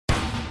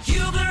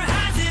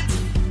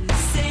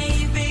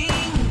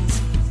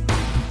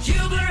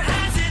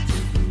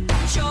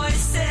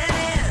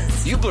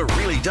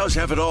does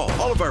have it all.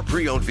 All of our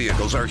pre-owned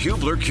vehicles are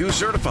Hubler Q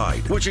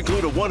certified, which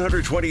include a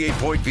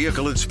 128-point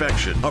vehicle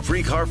inspection, a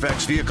free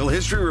Carfax vehicle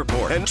history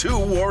report, and 2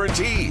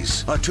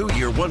 warranties. A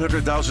 2-year,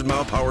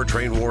 100,000-mile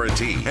powertrain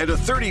warranty, and a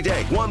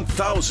 30-day,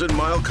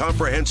 1,000-mile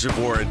comprehensive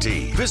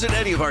warranty. Visit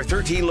any of our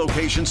 13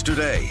 locations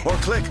today, or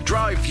click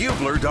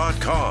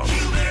drivehubler.com.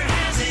 Hubler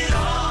has it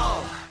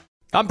all.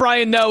 I'm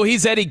Brian Noe.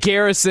 He's Eddie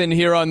Garrison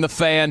here on The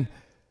Fan.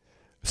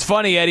 It's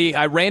funny, Eddie.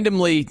 I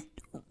randomly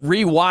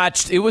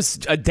rewatched, it was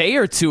a day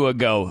or two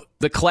ago,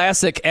 the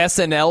classic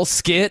SNL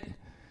skit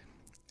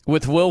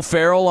with Will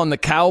Ferrell on the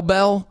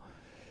cowbell.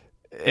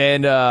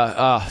 And,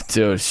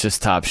 dude, it's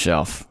just top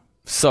shelf.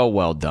 So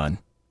well done.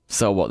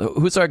 So well.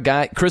 Who's our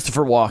guy?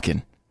 Christopher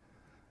Walken.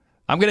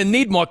 I'm going to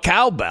need more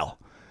cowbell.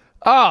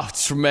 Oh,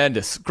 it's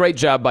tremendous. Great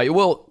job by you.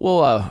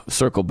 We'll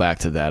circle back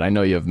to that. I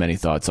know you have many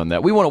thoughts on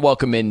that. We want to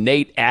welcome in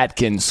Nate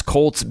Atkins,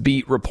 Colts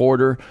beat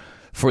reporter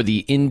for the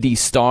Indy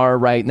Star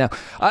right now.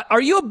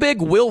 Are you a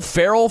big Will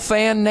Ferrell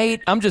fan,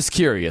 Nate? I'm just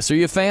curious. Are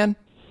you a fan?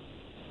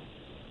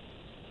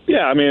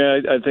 Yeah, I mean,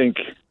 I think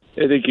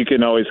you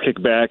can always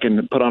kick back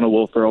and put on a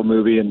Will Ferrell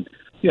movie and,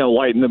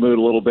 lighten the mood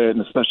a little bit, and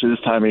especially this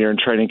time of year in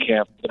training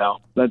camp.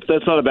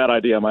 That's not a bad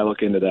idea. I might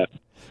look into that.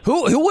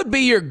 Who would be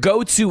your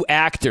go-to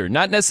actor?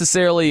 Not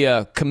necessarily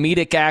a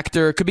comedic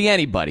actor. It could be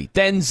anybody.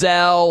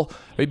 Denzel, are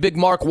you a big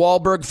Mark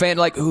Wahlberg fan?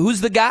 Like,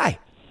 who's the guy?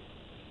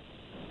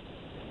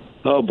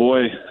 Oh,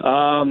 boy.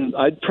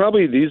 I'd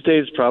probably these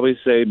days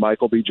say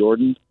Michael B.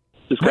 Jordan.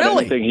 Just kind of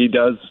anything he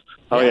does.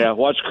 Oh, yeah.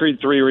 Watched Creed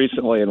 3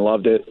 recently and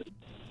loved it.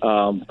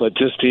 But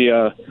just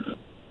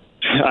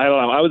I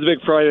don't know. I was a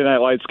big Friday Night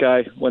Lights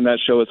guy when that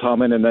show was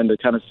humming, and then to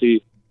kind of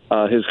see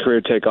his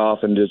career take off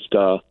and just,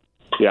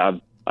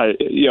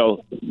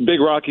 big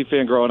Rocky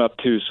fan growing up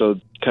too, so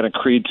kind of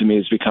Creed to me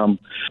has become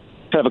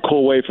kind of a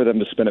cool way for them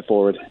to spin it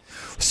forward.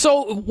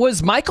 So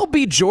was Michael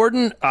B.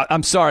 Jordan,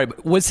 I'm sorry,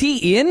 was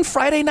he in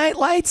Friday Night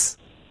Lights?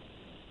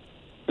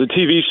 The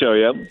TV show,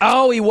 yep.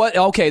 Oh, he was,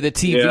 okay, the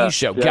TV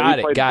show. Got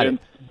it.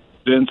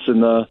 Vince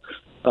and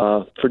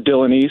for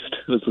Dylan East,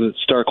 who was the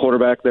star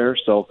quarterback there,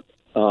 so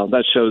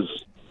that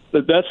shows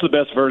that's the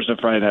best version of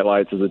Friday Night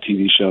Lights as a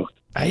TV show.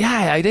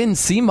 Yeah, I didn't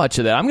see much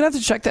of that. I'm going to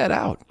have to check that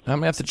out. Yeah.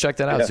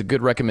 It's a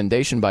good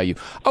recommendation by you.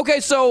 Okay,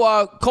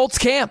 so Colts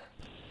camp.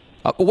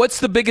 What's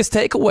the biggest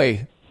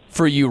takeaway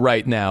for you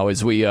right now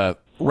as we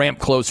ramp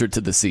closer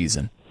to the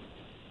season?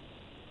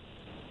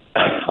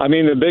 I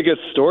mean, the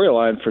biggest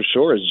storyline for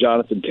sure is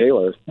Jonathan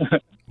Taylor.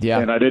 Yeah.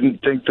 And I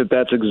didn't think that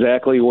that's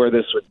exactly where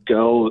this would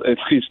go, at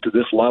least to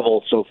this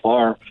level so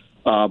far.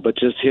 But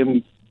just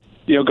him,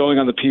 going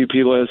on the PUP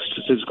list,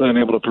 physically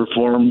unable to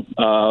perform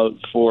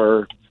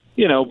for –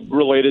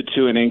 related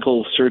to an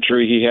ankle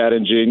surgery he had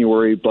in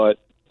January, but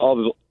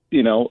also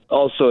in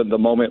the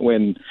moment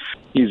when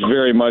he's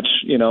very much,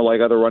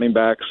 like other running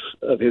backs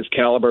of his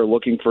caliber,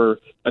 looking for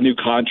a new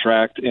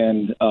contract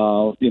and,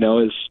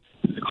 is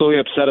clearly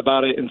upset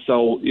about it. And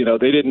so,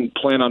 they didn't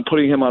plan on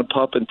putting him on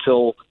PUP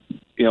until,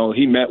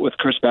 he met with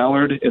Chris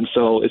Ballard. And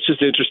so it's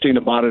just interesting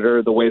to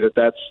monitor the way that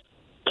that's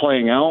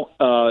playing out.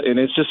 And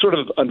it's just sort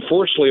of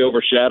unfortunately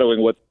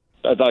overshadowing what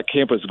I thought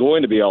camp was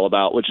going to be all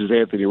about, which is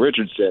Anthony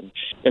Richardson.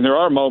 And there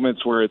are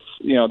moments where it's,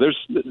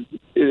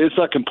 it's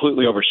not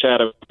completely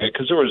overshadowed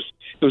because it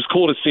was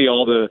cool to see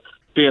all the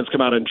fans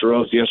come out in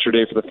droves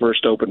yesterday for the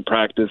first open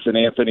practice, and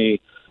Anthony,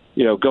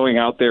 going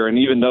out there. And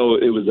even though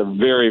it was a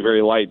very,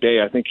 very light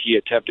day, I think he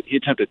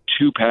attempted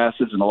 2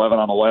 passes in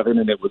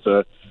 11-on-11, and it was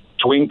a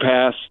swing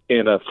pass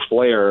and a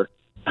flare.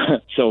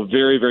 So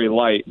very, very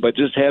light, but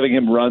just having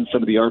him run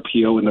some of the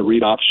RPO and the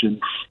read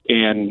option.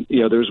 And,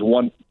 there's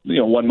one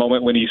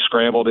moment when he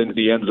scrambled into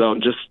the end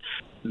zone, just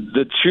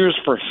the cheers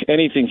for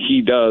anything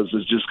he does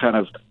is just kind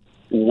of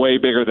way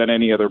bigger than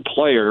any other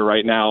player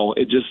right now.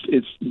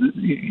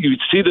 You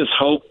see this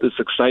hope, this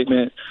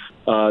excitement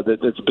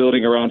that's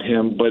building around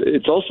him, but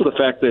it's also the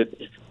fact that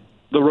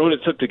the road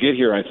it took to get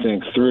here, I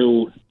think,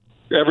 through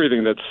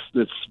everything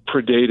that's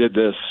predated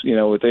this,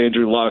 with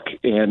Andrew Luck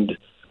and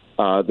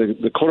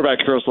the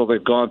quarterback carousel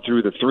they've gone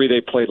through, the 3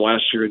 they played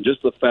last year, and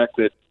just the fact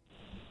that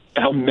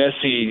how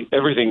messy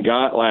everything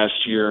got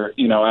last year,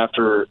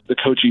 after the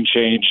coaching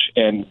change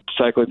and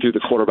cycling through the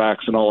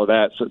quarterbacks and all of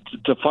that. So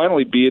to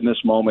finally be in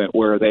this moment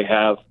where they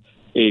have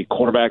a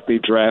quarterback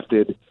they've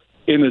drafted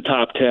in the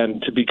top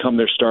 10 to become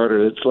their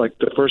starter, it's like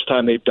the first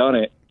time they've done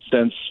it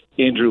since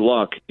Andrew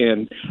Luck.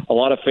 And a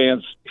lot of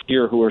fans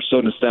here who are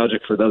so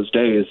nostalgic for those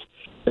days,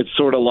 it's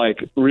sort of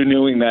like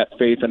renewing that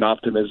faith and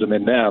optimism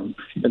in them.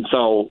 And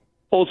so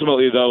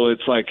ultimately, though,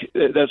 it's like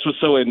that's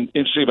what's so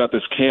interesting about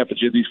this camp is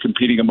you have these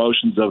competing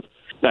emotions of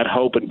that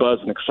hope and buzz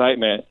and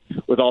excitement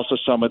with also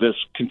some of this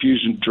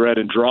confusion, dread,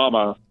 and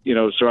drama,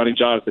 surrounding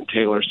Jonathan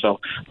Taylor. So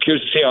I'm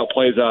curious to see how it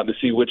plays out and to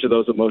see which of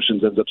those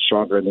emotions ends up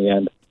stronger in the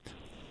end.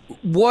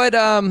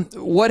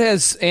 What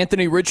has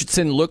Anthony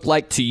Richardson looked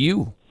like to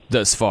you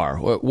thus far?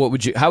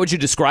 How would you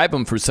describe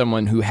him for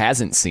someone who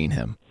hasn't seen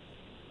him?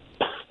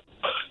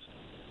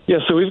 Yeah,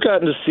 so we've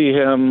gotten to see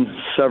him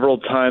several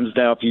times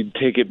now. If you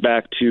take it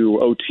back to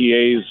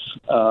OTAs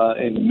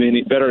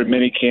better in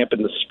mini camp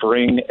in the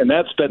spring, and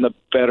that's been the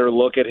better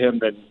look at him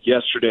than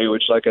yesterday,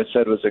 which, like I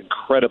said, was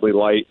incredibly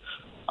light.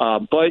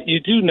 But you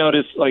do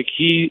notice, like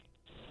he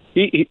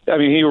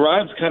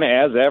arrives kind of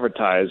as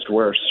advertised.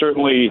 Where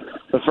certainly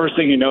the first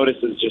thing you notice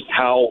is just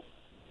how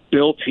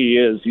built he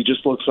is. He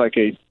just looks like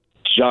a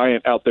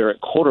giant out there at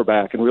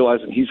quarterback, and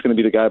realizing he's going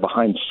to be the guy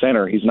behind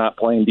center. He's not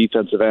playing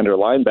defensive end or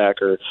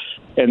linebacker.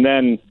 And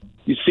then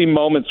you see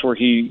moments where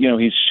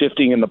he's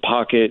shifting in the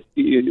pocket,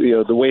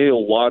 the way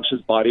he'll launch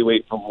his body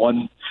weight from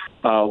one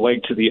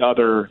leg to the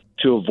other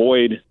to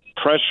avoid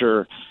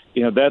pressure.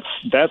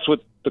 That's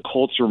what the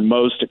Colts are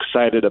most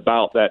excited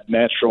about, that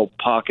natural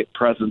pocket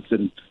presence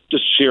and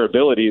just sheer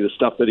ability, the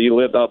stuff that he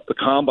lived up the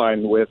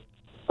combine with.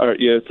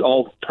 It's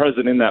all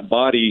present in that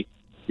body.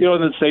 At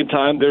the same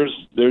time, there's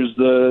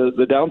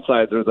the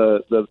downsides or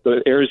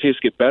the areas he has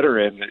to get better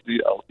in.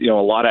 A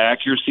lot of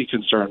accuracy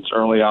concerns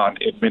early on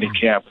in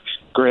minicamp.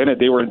 Granted,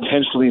 they were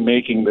intentionally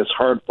making this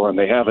hard for him.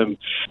 They have him,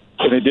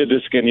 and they did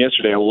this again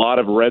yesterday, a lot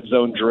of red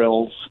zone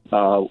drills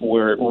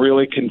where it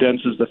really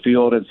condenses the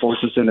field and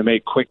forces him to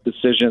make quick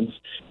decisions.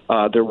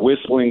 They're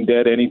whistling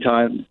dead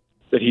anytime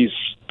that he's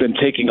been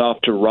taking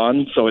off to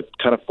run, so it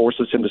kind of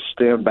forces him to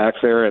stand back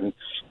there and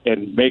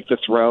make the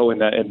throw and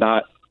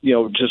not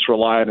just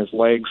rely on his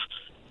legs.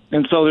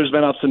 And so there's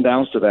been ups and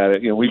downs to that.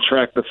 We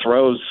track the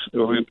throws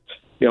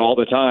all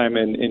the time.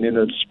 And in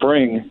the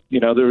spring,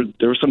 there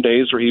were some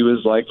days where he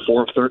was like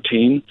 4 of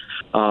 13.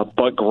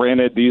 But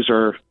granted, these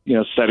are,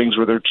 settings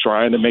where they're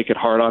trying to make it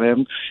hard on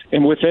him.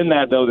 And within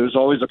that, though, there's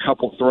always a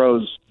couple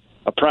throws,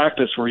 a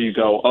practice where you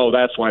go, oh,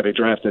 that's why they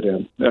drafted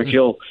him. Like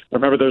I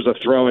remember there's a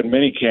throw in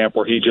minicamp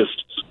where he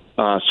just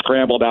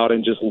scrambled out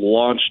and just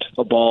launched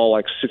a ball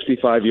like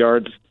 65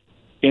 yards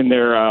in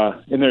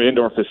their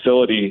indoor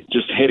facility,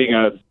 just hitting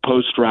a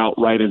post route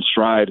right in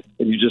stride.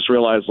 And you just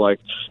realize, like,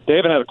 they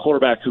haven't had a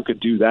quarterback who could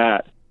do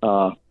that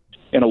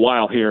in a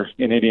while here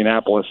in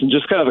Indianapolis. And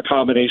just kind of the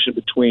combination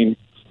between,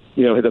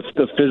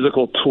 the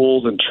physical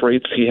tools and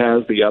traits he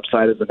has, the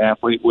upside as an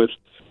athlete, with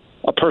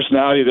a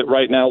personality that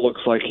right now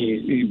looks like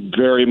he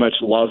very much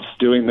loves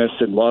doing this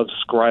and loves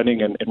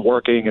grinding and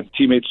working, and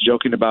teammates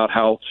joking about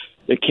how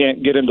they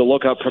can't get him to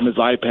look up from his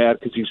iPad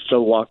because he's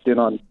so locked in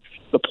on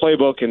the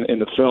playbook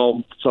and the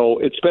film. So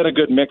it's been a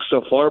good mix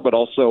so far, but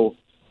also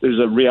there's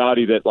a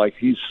reality that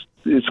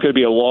it's going to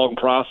be a long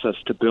process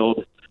to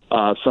build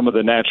some of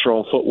the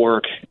natural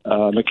footwork,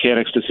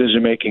 mechanics,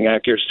 decision-making,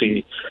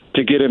 accuracy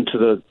to get him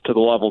to the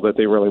level that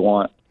they really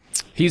want.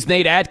 He's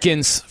Nate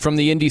Atkins from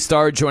the Indy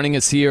Star joining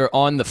us here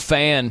on The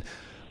Fan.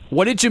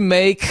 What did you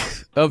make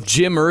of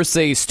Jim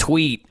Irsay's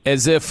tweet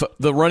as if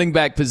the running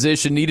back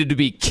position needed to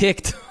be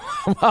kicked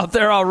out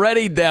there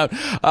already down?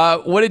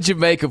 What did you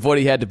make of what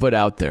he had to put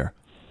out there?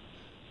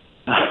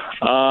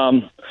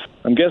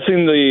 I'm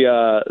guessing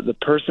the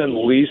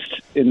person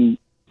least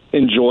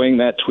enjoying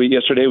that tweet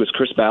yesterday was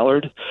Chris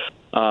Ballard,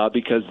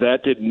 because that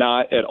did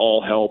not at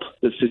all help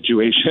the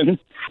situation.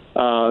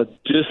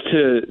 Just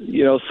to,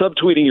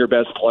 subtweeting your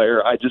best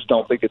player, I just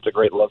don't think it's a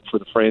great look for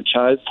the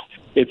franchise.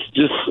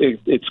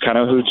 It's kind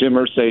of who Jim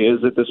Irsay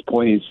is at this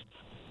point.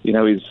 He's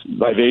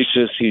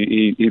vivacious.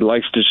 He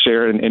likes to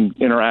share and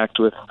interact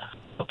with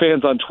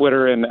fans on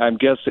Twitter, and I'm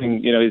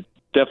guessing, it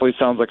definitely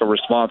sounds like a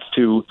response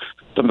to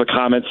some of the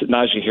comments that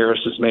Najee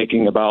Harris is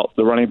making about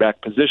the running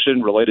back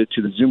position related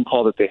to the Zoom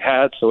call that they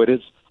had. So it is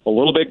a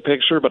little big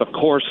picture, but of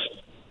course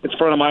it's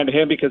front of mind to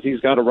him because he's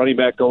got a running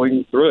back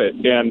going through it.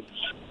 And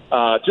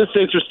just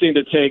interesting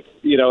to take,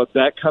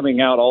 that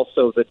coming out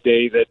also the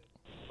day that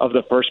of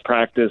the first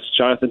practice,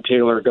 Jonathan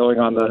Taylor going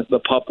on the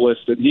PUP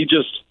list. And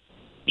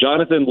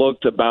Jonathan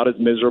looked about as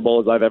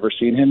miserable as I've ever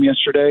seen him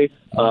yesterday.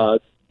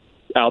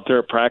 Out there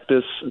at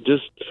practice,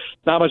 just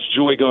not much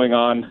joy going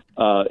on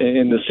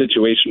in the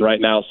situation right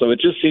now. So it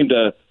just seemed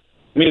to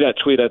me, that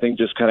tweet, I think,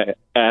 just kind of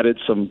added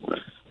some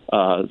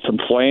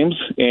flames.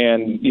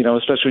 And,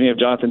 especially when you have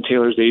Jonathan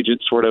Taylor's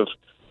agent sort of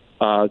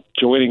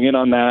joining in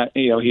on that.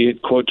 He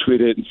had quote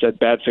tweeted and said,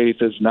 "Bad faith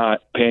is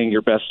not paying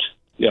your best,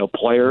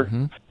 player."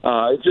 Mm-hmm.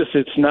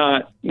 It's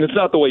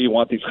not the way you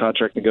want these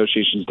contract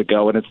negotiations to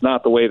go. And it's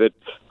not the way that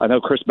I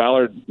know Chris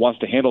Ballard wants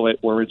to handle it,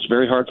 where it's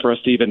very hard for us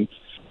to even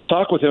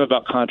talk with him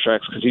about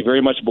contracts, because he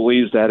very much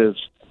believes that is,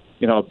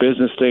 a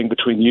business thing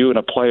between you and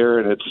a player,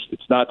 and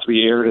it's not to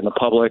be aired in the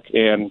public.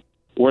 And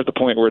we're at the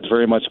point where it's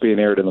very much being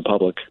aired in the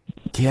public.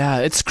 Yeah,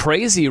 it's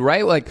crazy,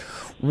 right? Like,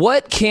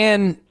 what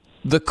can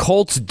the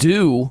Colts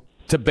do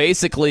to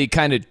basically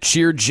kind of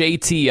cheer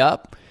JT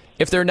up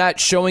if they're not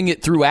showing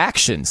it through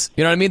actions?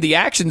 You know what I mean? The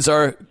actions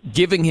are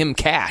giving him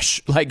cash,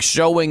 like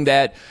showing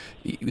that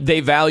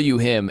they value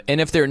him.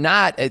 And if they're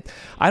not,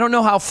 I don't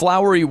know how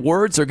flowery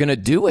words are going to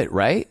do it,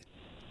 right?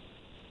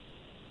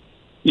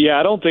 Yeah,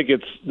 I don't think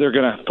they're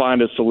going to find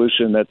a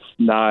solution that's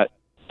not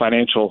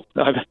financial.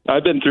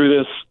 I've been through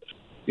this.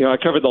 I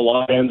covered the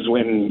Lions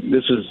when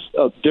this was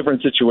a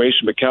different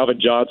situation, but Calvin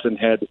Johnson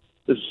had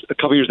this a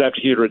couple years after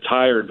he had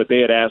retired, but they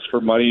had asked for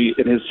money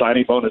in his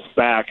signing bonus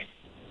back.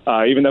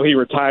 even though he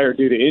retired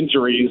due to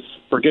injuries,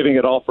 for giving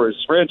it all for his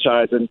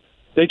franchise. And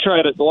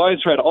the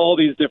Lions tried all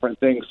these different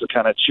things to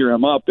kind of cheer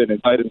him up and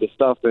invite him to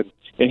stuff, and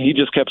he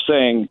just kept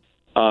saying,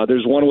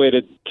 there's one way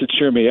to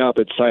cheer me up,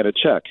 it's sign a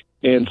check.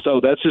 And so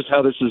that's just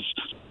how this is.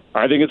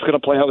 I think it's going to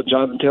play out with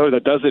Jonathan Taylor.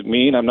 That doesn't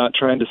mean I'm not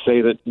trying to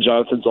say that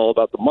Jonathan's all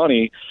about the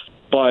money,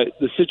 but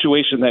the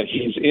situation that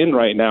he's in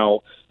right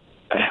now,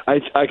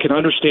 I can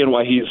understand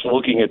why he's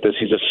looking at this.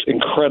 He's an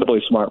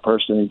incredibly smart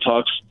person.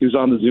 He was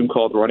on the Zoom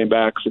call with running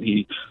backs, and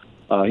he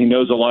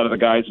knows a lot of the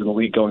guys in the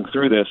league going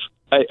through this.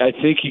 I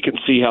think he can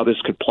see how this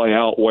could play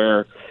out,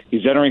 where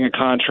he's entering a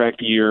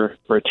contract year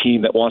for a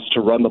team that wants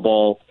to run the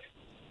ball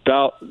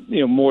about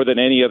more than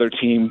any other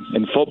team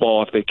in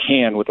football if they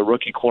can, with a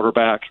rookie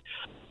quarterback,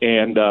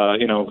 and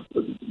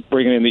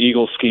bringing in the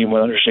Eagles scheme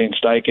under Shane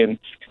Steichen.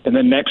 And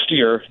then next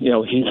year,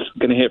 he's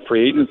going to hit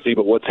free agency.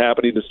 But what's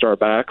happening to star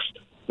backs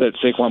that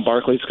Saquon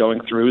Barkley's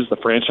going through is the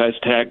franchise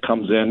tag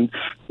comes in,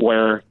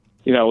 where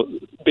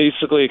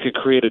basically it could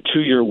create a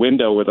 2-year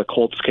window where the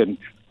Colts can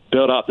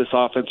build out this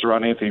offense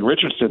around Anthony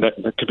Richardson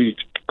that could be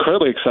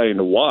incredibly exciting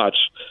to watch.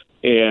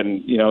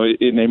 And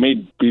and they may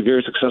be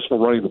very successful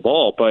running the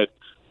ball, but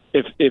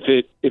if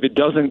it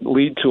doesn't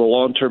lead to a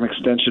long-term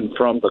extension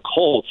from the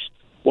Colts,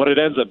 what it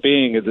ends up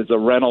being is it's a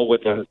rental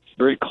with a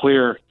very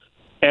clear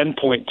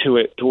endpoint to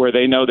it, to where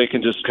they know they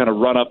can just kind of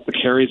run up the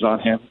carries on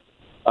him,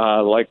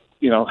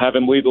 have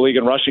him lead the league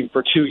in rushing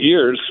for 2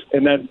 years,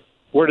 and then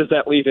where does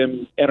that leave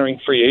him entering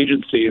free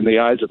agency in the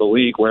eyes of the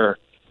league, where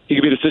he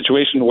could be in a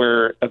situation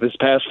where of his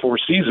past 4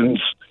 seasons,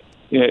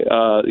 he's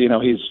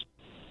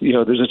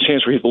there's a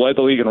chance where he's led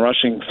the league in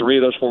rushing 3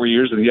 of those 4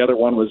 years, and the other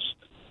one was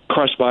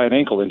crushed by an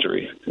ankle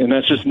injury, and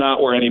that's just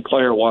not where any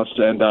player wants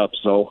to end up.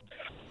 So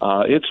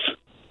it's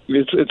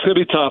going to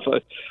be tough.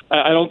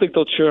 I don't think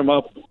they'll cheer him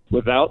up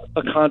without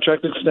a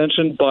contract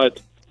extension, but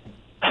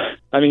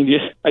I mean, you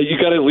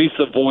got to at least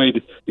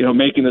avoid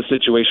making the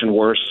situation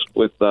worse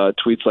with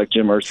tweets like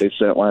Jim Irsay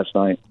sent last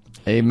night.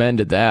 Amen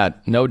to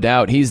that, no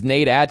doubt. He's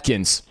Nate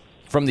Atkins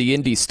from the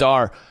Indy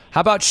Star.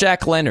 How about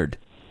Shaq Leonard?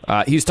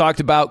 He's talked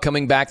about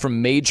coming back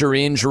from major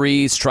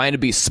injuries, trying to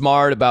be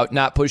smart about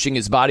not pushing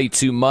his body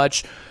too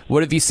much.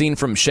 What have you seen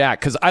from Shaq?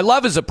 Because I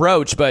love his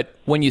approach, but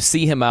when you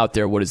see him out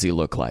there, what does he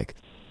look like?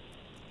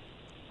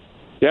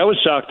 Yeah, I was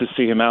shocked to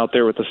see him out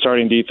there with the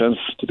starting defense,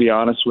 to be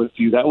honest with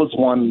you. That was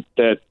one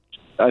that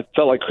I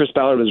felt like Chris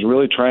Ballard was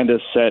really trying to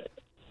set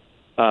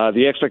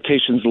the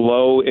expectations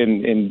low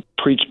and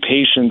preach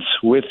patience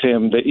with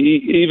him, that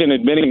even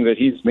admitting that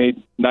he's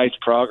made nice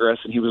progress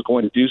and he was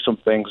going to do some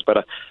things,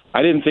 but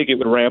I didn't think it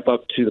would ramp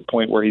up to the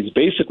point where he's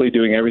basically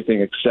doing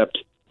everything except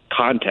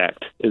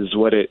contact, is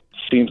what it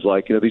seems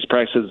like. These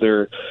practices,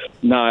 they're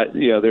not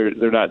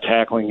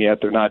tackling yet,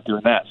 they're not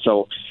doing that.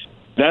 So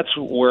that's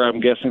where I'm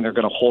guessing they're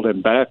going to hold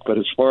him back. But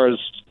as far as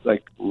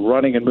like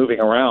running and moving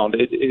around,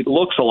 it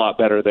looks a lot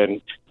better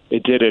than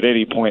it did at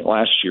any point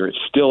last year. It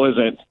still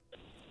isn't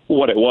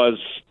what it was,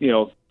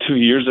 2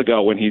 years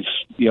ago when he's,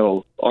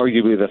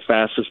 arguably the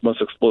fastest,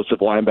 most explosive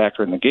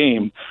linebacker in the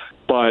game.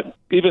 But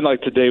even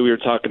like today, we were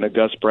talking to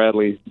Gus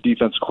Bradley,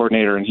 defense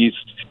coordinator, and he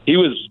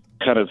was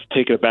kind of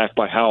taken aback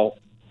by how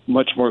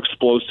much more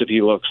explosive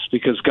he looks,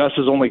 because Gus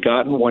has only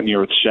gotten 1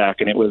 year with Shaq,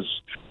 and it was,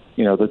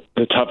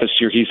 the toughest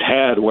year he's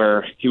had,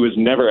 where he was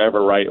never,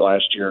 ever right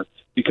last year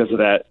because of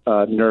that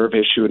nerve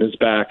issue in his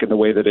back and the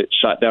way that it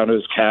shot down to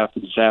his calf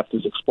and zapped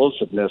his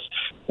explosiveness.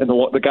 And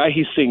the guy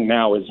he's seeing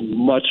now is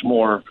much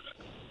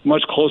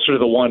closer to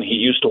the one he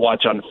used to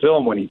watch on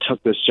film when he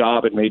took this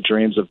job and made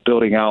dreams of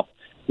building out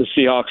the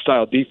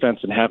Seahawks-style defense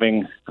and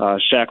having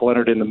Shaq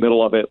Leonard in the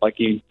middle of it, like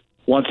he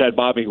once had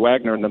Bobby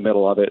Wagner in the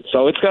middle of it.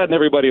 So it's gotten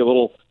everybody a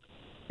little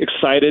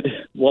excited,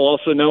 while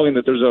also knowing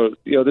that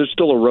there's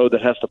still a road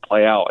that has to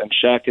play out. And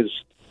Shaq's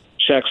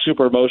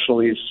super emotional.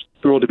 He's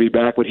thrilled to be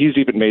back, but he's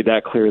even made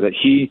that clear that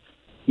he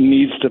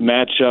needs to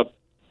match up,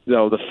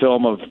 the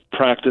film of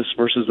practice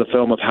versus the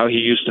film of how he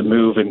used to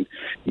move, and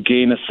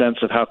gain a sense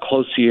of how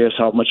close he is,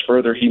 how much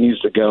further he needs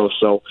to go.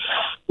 So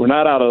we're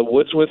not out of the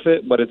woods with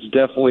it, but it's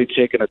definitely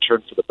taken a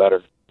turn for the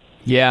better.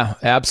 Yeah,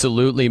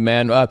 absolutely,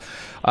 man.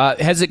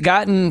 Has it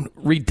gotten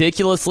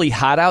ridiculously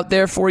hot out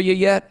there for you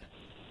yet?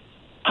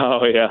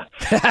 Oh, yeah.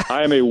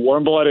 I am a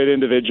warm-blooded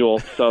individual,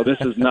 so this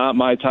is not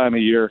my time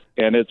of year.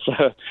 And it's,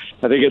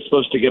 I think it's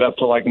supposed to get up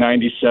to like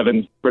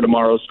 97 for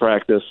tomorrow's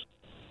practice.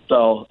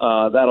 So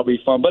that'll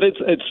be fun. But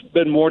it's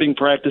been morning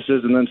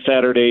practices, and then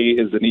Saturday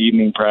is an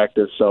evening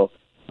practice. So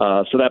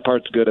that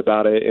part's good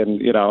about it.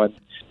 And,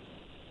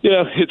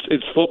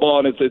 it's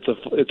football, and it's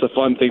a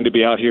fun thing to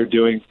be out here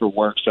doing for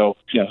work. So,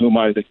 who am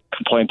I to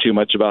complain too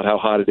much about how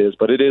hot it is?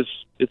 But it's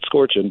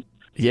scorching.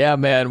 Yeah,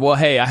 man. Well,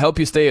 hey, I hope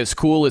you stay as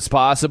cool as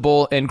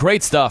possible. And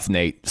great stuff,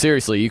 Nate.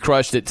 Seriously, you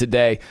crushed it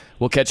today.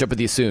 We'll catch up with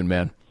you soon,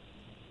 man.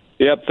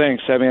 Yep,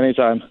 thanks. Have me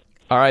anytime.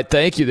 All right,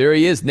 thank you. There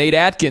he is, Nate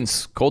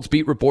Atkins, Colts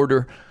beat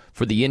reporter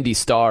for the Indy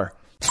Star.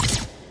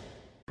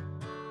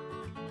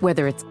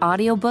 Whether it's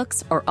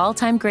audiobooks or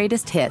all-time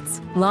greatest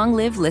hits, long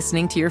live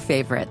listening to your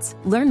favorites.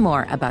 Learn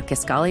more about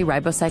Kisqali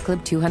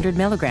Ribociclib 200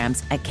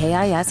 milligrams at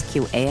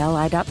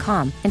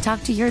KISQALI.com and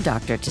talk to your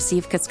doctor to see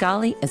if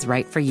Kisqali is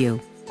right for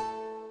you.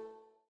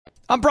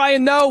 I'm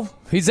Brian Noe.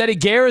 He's Eddie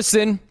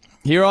Garrison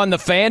here on The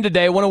Fan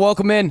today. I want to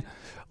welcome in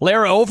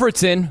Lara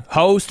Overton,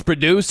 host,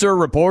 producer,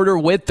 reporter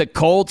with the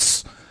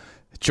Colts.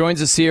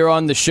 Joins us here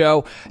on the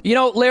show. You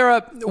know,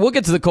 Lara, we'll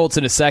get to the Colts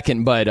in a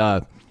second,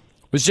 but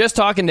was just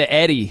talking to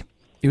Eddie,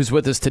 who's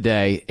with us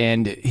today,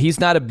 and he's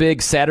not a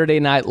big Saturday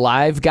Night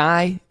Live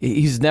guy.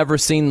 He's never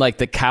seen, like,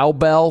 the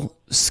cowbell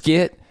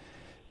skit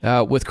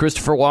with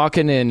Christopher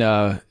Walken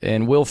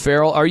and Will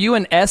Ferrell. Are you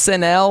an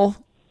SNL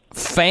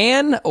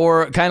fan,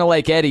 or kind of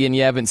like Eddie and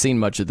you haven't seen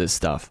much of this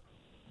stuff?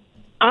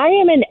 I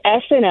am an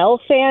SNL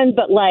fan,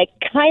 but like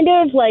kind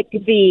of like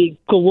the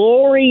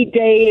glory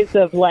days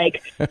of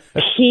like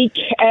peak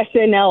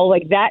SNL,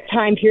 like that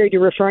time period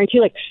you're referring to.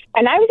 Like,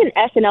 and I was an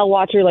SNL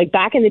watcher like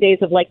back in the days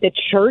of like the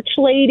church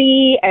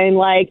lady and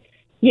like,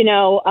 you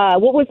know,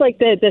 what was like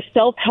the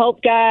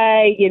self-help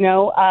guy, you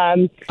know?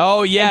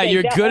 Oh yeah,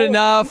 you're good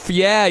enough.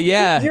 Yeah.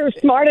 You're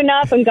smart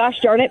enough, and gosh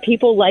darn it,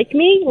 people like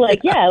me.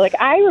 Like, yeah, like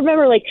I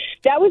remember like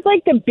that was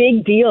like the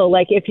big deal.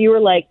 Like if you were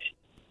like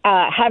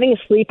having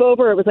a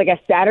sleepover, it was like a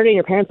Saturday and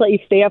your parents let you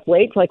stay up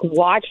late to like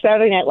watch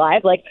Saturday Night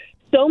Live. Like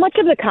so much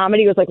of the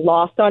comedy was like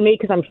lost on me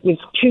because I was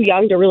too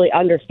young to really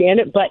understand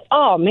it. But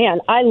oh man,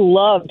 I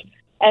loved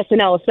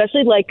SNL,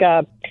 especially like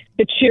the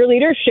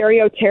cheerleaders, Sherry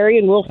O'Terry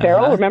and Will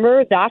Ferrell.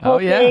 Remember that whole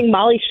thing?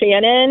 Molly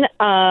Shannon.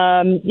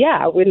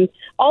 When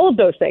all of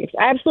those things.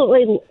 I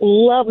absolutely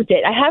loved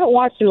it. I haven't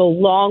watched it in a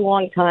long,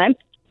 long time,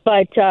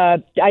 but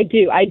I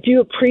do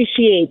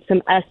appreciate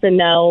some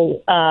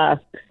SNL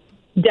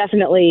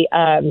definitely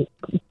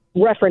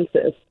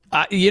references.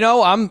 You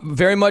know, I'm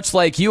very much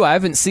like you. I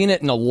haven't seen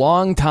it in a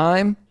long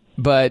time,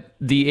 but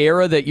the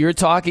era that you're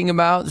talking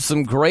about,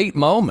 some great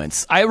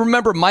moments. I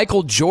remember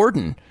Michael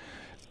Jordan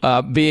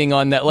being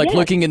on that, like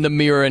looking in the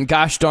mirror and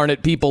gosh darn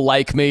it, people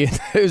like me.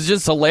 It was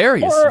just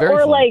hilarious.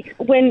 Or like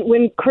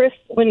when Chris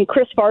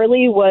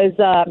Farley was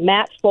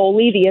Matt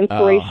Foley, the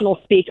inspirational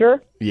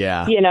speaker.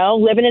 Yeah. You know,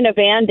 living in a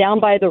van down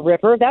by the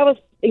river. That was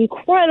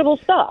incredible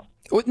stuff.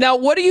 Now,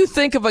 what do you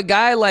think of a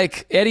guy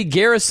like Eddie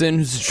Garrison,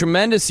 who's a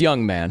tremendous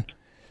young man,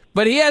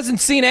 but he hasn't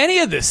seen any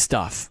of this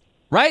stuff,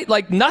 right?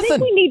 Like nothing. I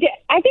think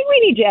we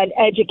need to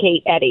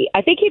educate Eddie.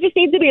 I think he just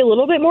needs to be a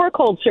little bit more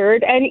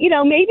cultured, and you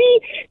know, maybe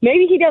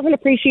he doesn't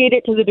appreciate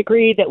it to the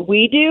degree that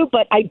we do,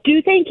 but I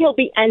do think he'll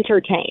be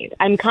entertained.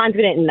 I'm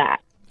confident in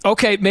that.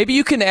 Okay, maybe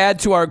you can add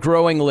to our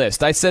growing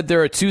list. I said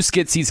there are 2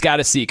 skits he's got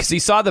to see because he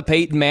saw the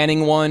Peyton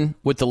Manning one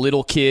with the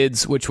little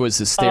kids, which was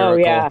hysterical. Oh,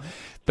 yeah.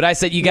 But I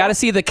said, you got to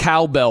see the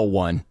cowbell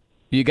one.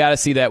 You got to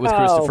see that with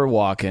Christopher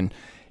Walken.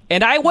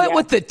 And I went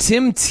with the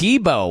Tim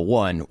Tebow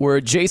one, where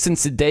Jason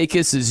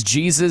Sudeikis is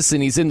Jesus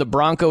and he's in the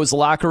Broncos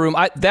locker room.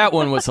 That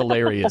one was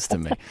hilarious to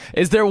me.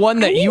 Is there one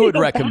that you would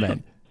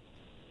recommend?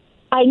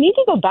 I need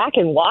to go back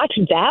and watch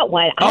that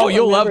one.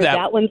 You'll love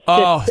that. One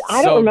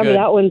I don't remember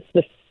that one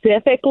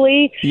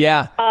specifically.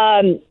 Yeah.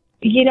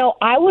 You know,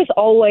 I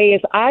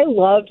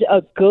loved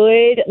a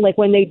good, like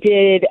when they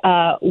did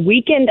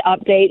Weekend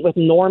Update with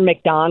Norm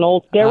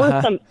Macdonald, there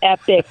were some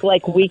epic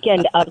like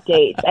Weekend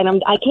Updates.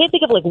 And I can't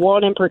think of like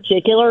one in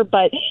particular,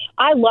 but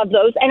I love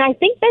those. And I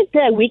think that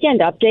the Weekend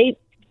Update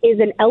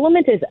is an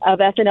element of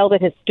SNL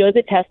that has stood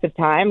the test of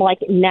time. Like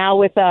now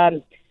with,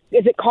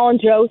 is it Colin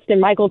Jost and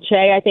Michael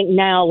Che? I think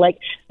now, like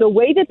the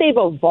way that they've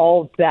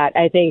evolved that,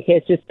 I think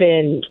has just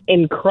been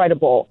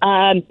incredible.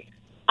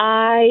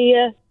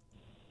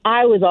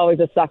 I was always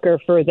a sucker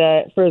for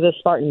the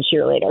Spartan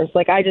cheerleaders.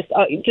 Like I just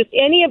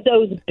any of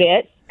those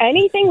bits,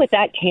 anything with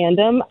that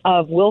tandem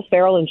of Will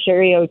Ferrell and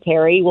Sherry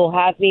O'Terry will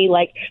have me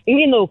like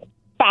maybe in the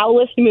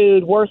foulest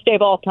mood, worst day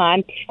of all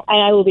time,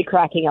 and I will be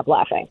cracking up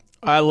laughing.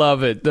 I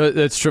love it.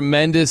 That's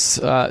tremendous.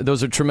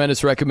 Those are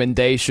tremendous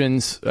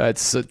recommendations.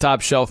 It's top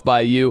shelf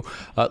by you.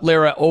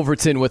 Lara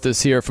Overton with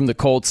us here from the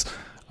Colts,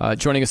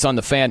 joining us on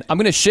The Fan. I'm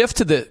going to shift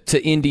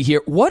to Indy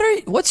here.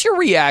 What's your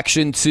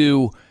reaction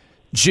to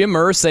Jim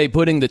Irsay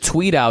putting the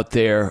tweet out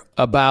there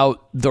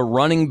about the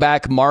running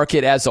back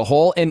market as a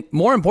whole, and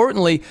more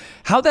importantly,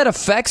 how that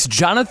affects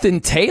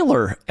Jonathan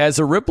Taylor as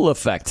a ripple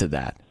effect to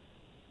that?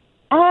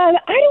 I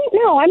don't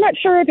know. I'm not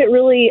sure if it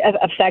really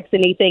affects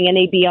anything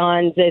any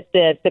beyond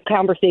the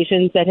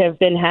conversations that have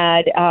been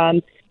had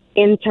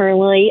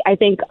internally. I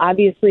think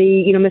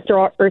obviously, you know,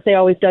 Mr. Irsay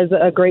always does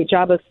a great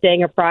job of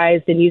staying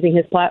apprised and using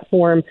his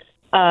platform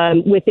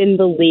within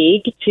the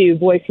league to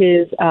voice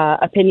his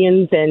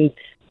opinions and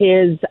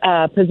his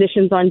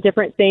positions on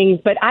different things,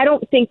 but I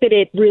don't think that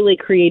it really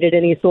created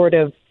any sort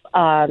of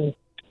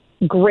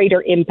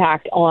greater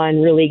impact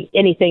on really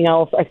anything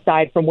else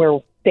aside from where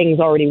things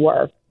already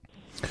were.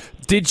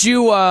 Did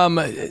you,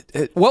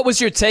 what was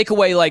your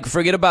takeaway? Like,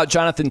 forget about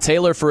Jonathan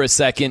Taylor for a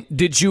second.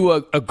 Did you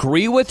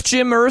agree with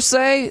Jim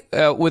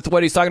Irsay with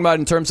what he's talking about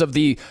in terms of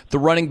the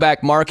running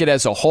back market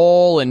as a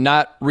whole and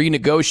not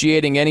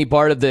renegotiating any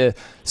part of the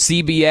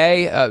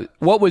CBA?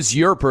 What was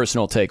your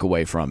personal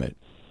takeaway from it?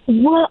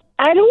 Well,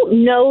 I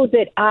don't know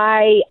that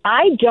I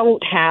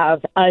don't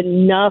have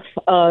enough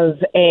of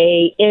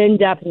a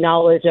in-depth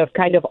knowledge of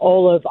kind of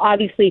all of,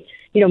 obviously,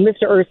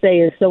 Mr.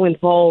 Irsay is so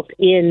involved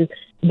in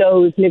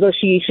those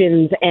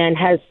negotiations and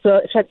has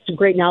such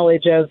great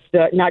knowledge of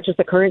not just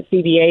the current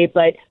CBA,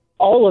 but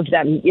all of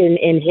them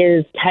in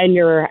his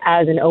tenure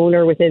as an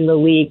owner within the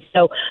league.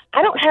 So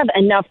I don't have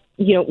enough,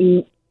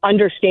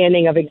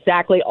 understanding of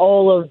exactly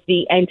all of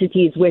the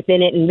entities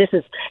within it. And this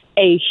is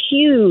a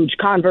huge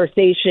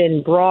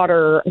conversation,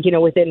 broader,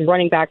 within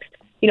running backs,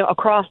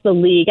 across the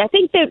league. I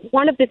think that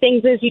one of the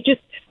things is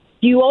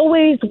you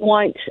always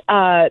want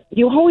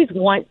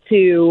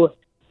to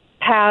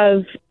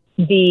have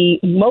the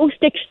most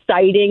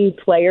exciting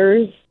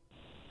players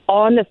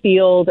on the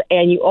field,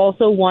 and you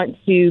also want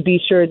to be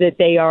sure that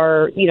they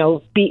are,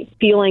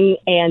 feeling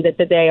and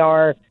that they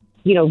are,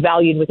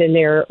 valued within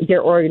their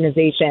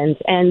organizations.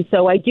 And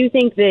so I do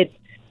think that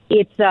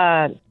it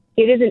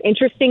is an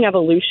interesting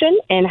evolution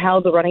in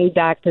how the running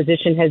back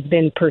position has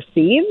been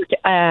perceived,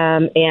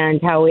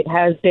 and how it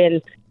has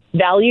been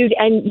valued.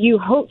 And you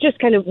hope just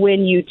kind of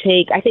when you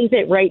I think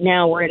that right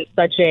now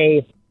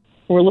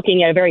we're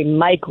looking at a very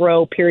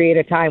micro period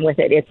of time with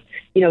it. It's,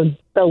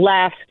 the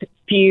last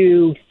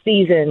few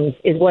seasons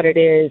is what it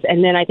is.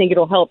 And then I think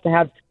it'll help to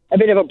have a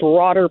bit of a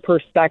broader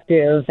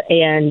perspective.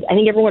 And I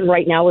think everyone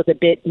right now is a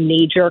bit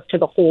knee-jerk to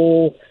the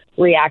whole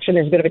reaction.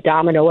 There's a bit of a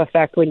domino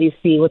effect when you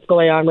see what's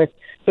going on with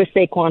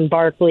Saquon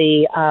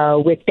Barkley,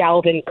 with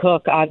Dalvin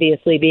Cook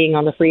obviously being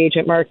on the free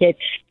agent market.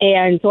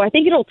 And so I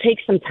think it'll take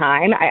some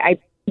time. I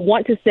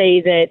want to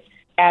say that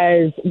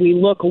as we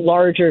look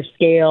larger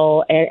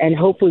scale and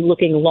hopefully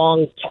looking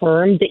long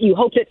term, that you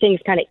hope that things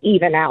kind of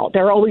even out.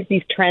 There are always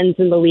these trends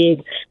in the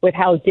league with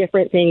how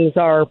different things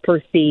are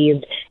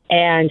perceived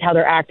and how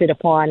they're acted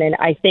upon. And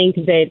I think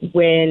that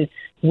when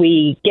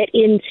we get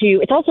into,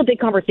 it's also a big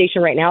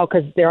conversation right now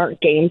because there aren't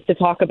games to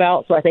talk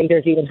about. So I think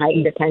there's even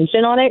heightened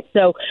attention on it.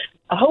 So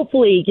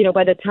hopefully,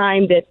 by the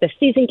time that the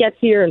season gets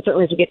here, and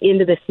certainly as we get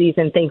into the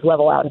season, things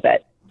level out a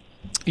bit.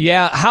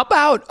 Yeah. How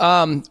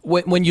about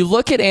when you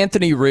look at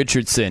Anthony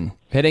Richardson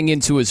heading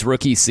into his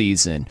rookie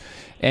season,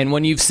 and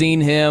when you've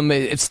seen him,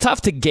 it's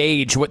tough to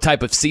gauge what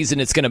type of season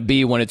it's going to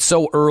be when it's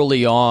so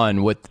early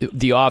on with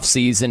the off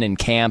season and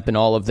camp and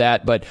all of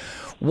that. But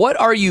what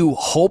are you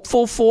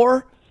hopeful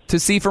for to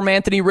see from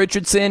Anthony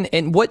Richardson,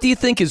 and what do you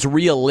think is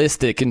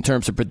realistic in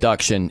terms of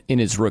production in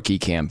his rookie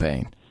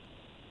campaign?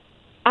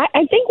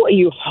 I think what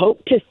you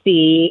hope to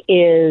see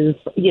is,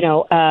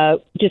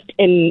 just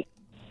an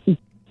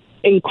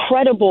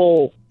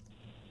incredible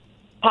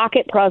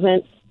pocket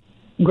presence,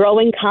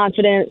 growing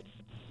confidence,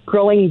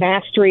 growing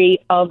mastery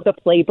of the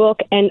playbook,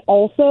 and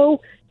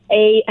also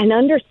an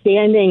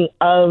understanding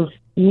of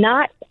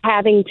not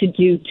having to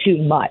do too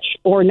much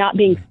or not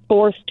being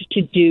forced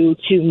to do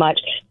too much,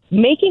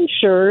 making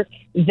sure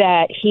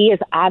that he is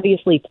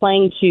obviously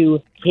playing to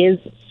his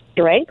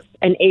strengths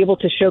and able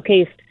to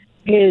showcase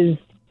his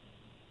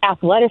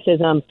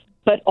athleticism,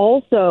 but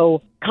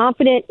also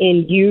confident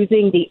in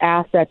using the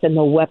assets and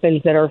the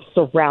weapons that are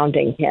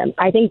surrounding him.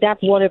 I think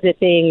that's one of the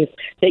things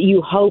that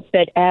you hope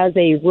that as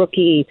a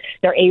rookie,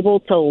 they're able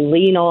to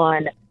lean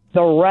on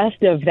the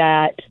rest of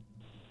that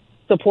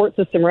support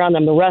system around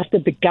them, the rest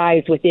of the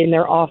guys within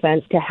their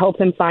offense to help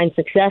them find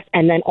success,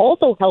 and then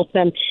also help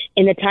them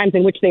in the times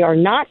in which they are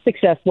not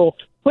successful,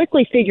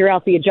 quickly figure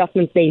out the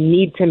adjustments they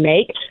need to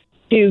make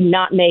to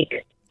not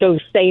make those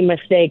same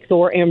mistakes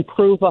or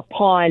improve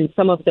upon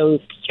some of those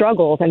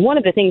struggles. And one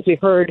of the things we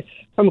heard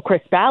from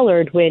Chris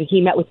Ballard when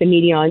he met with the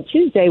media on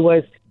Tuesday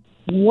was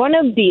one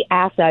of the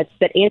assets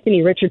that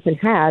Anthony Richardson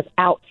has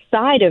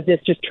outside of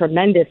this just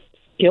tremendous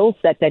skill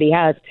set that he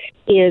has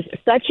is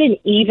such an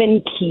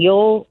even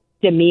keel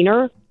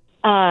demeanor,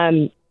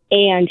 and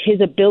his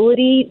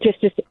ability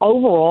just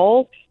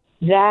overall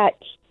that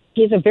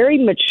he has a very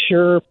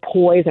mature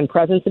poise and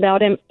presence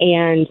about him.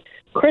 And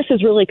Chris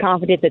is really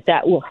confident that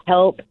that will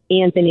help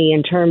Anthony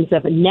in terms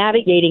of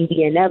navigating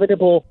the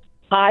inevitable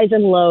highs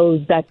and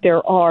lows that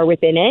there are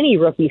within any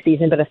rookie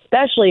season, but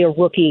especially a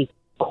rookie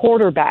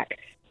quarterback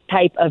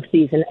type of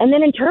season. And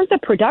then in terms of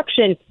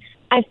production,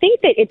 I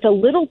think that it's a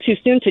little too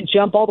soon to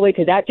jump all the way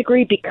to that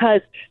degree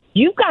because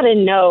you've got to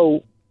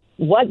know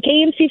what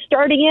games he's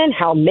starting in,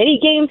 how many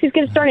games he's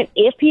going to start in,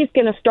 if he's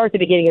going to start the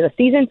beginning of the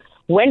season,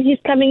 when he's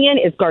coming in,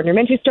 is Gardner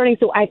Minshew starting?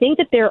 So I think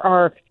that there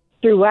are,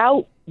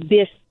 throughout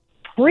this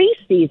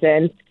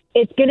preseason,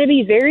 it's going to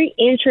be very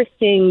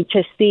interesting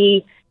to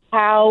see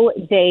how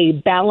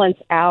they balance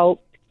out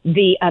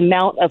the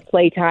amount of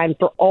play time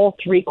for all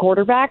three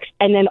quarterbacks,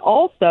 and then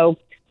also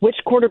which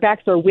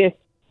quarterbacks are with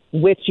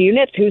which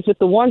units, who's with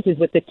the ones, who's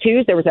with the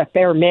twos. There was a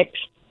fair mix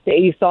that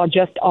you saw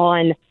just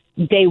on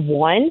day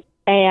one.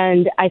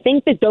 And I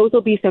think that those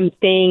will be some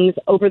things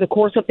over the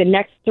course of the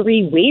next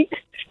 3 weeks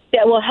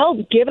that will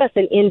help give us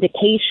an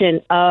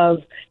indication of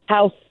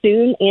how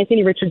soon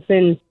Anthony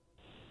Richardson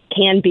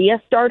can be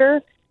a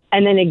starter,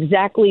 and then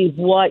exactly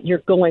what you're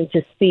going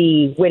to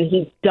see when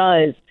he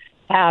does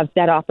have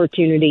that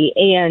opportunity.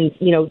 And,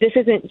 this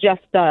isn't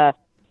just the,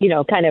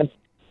 kind of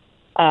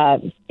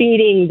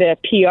feeding the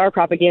PR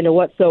propaganda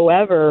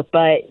whatsoever,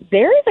 but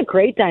there is a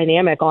great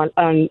dynamic on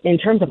in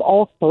terms of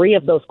all three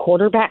of those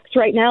quarterbacks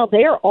right now.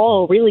 They are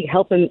all really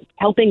helping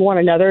one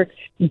another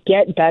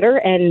get better.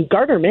 And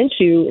Gardner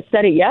Minshew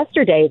said it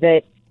yesterday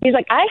that he's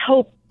like, I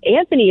hope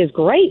Anthony is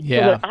great so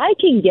that I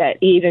can get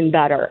even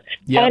better.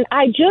 Yep. And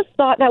I just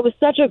thought that was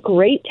such a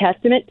great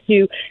testament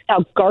to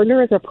how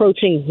Gardner is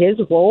approaching his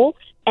role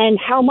and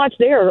how much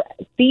they're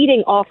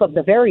feeding off of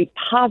the very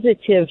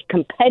positive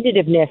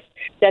competitiveness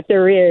that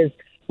there is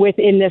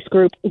within this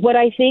group. What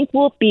I think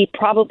will be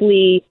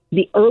probably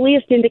the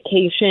earliest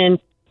indication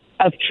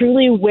of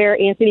truly where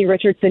Anthony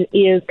Richardson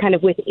is kind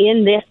of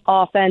within this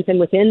offense and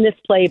within this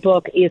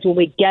playbook is when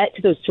we get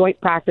to those joint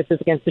practices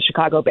against the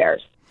Chicago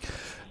Bears.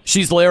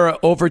 She's Lara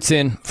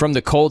Overton from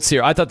the Colts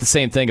here. I thought the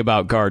same thing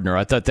about Gardner.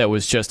 I thought that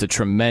was just a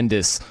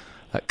tremendous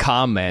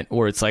comment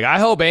where it's like, I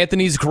hope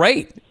Anthony's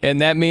great,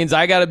 and that means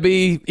I got to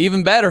be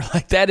even better.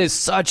 Like, that is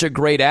such a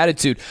great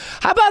attitude.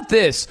 How about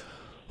this?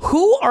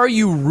 Who are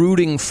you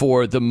rooting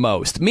for the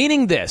most?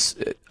 Meaning this,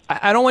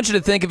 I don't want you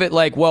to think of it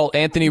like, well,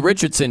 Anthony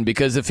Richardson,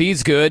 because if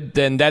he's good,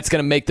 then that's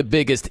going to make the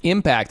biggest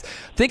impact.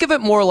 Think of it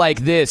more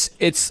like this.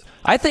 It's,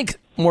 I think,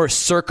 more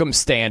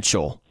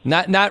circumstantial.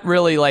 Not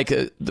really like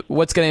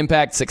what's going to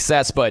impact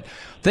success, but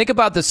think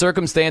about the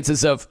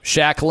circumstances of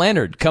Shaq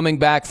Leonard coming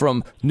back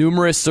from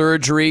numerous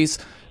surgeries,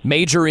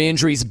 major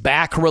injuries,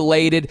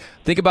 back-related.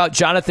 Think about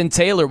Jonathan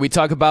Taylor. We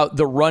talk about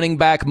the running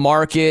back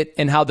market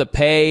and how the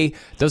pay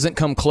doesn't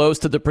come close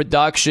to the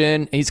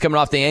production. He's coming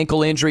off the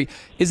ankle injury.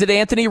 Is it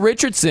Anthony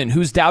Richardson,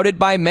 who's doubted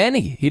by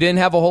many? He didn't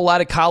have a whole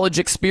lot of college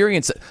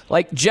experience.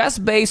 Like,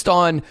 just based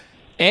on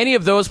any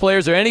of those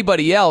players or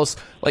anybody else,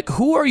 like,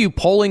 who are you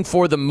polling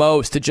for the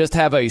most to just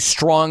have a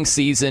strong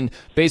season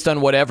based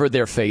on whatever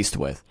they're faced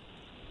with?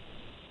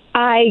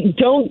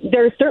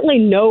 There's certainly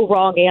no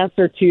wrong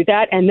answer to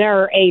that. And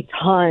there are a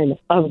ton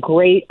of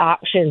great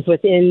options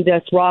within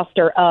this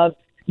roster of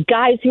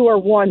guys who are,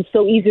 one,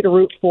 so easy to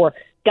root for,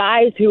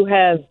 guys who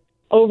have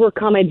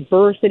overcome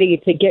adversity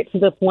to get to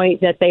the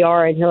point that they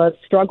are and who have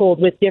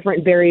struggled with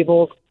different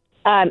variables.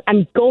 I'm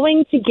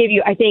going to give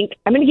you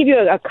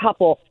a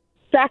couple.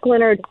 Shaq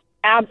Leonard,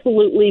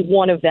 absolutely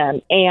one of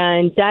them.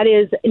 And that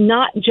is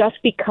not just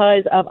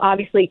because of,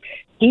 obviously,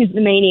 he's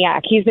the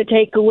maniac. He's the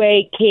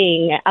takeaway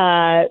king.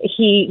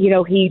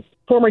 He's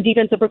former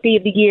defensive rookie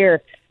of the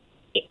year.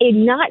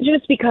 And not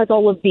just because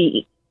all of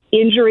the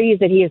injuries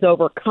that he has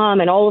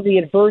overcome and all of the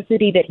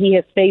adversity that he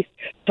has faced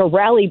to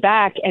rally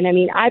back. And I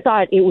mean, I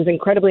thought it was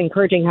incredibly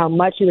encouraging how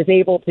much he was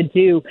able to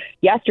do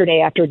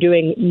yesterday after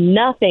doing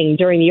nothing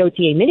during the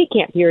OTA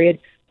minicamp period.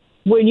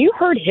 When you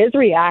heard his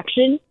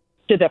reaction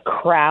to the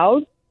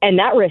crowd and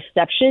that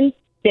reception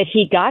that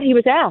he got, he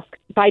was asked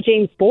by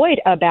James Boyd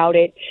about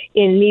it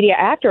in media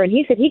after, and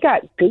he said he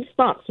got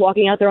goosebumps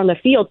walking out there on the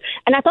field.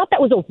 And I thought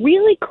that was a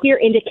really clear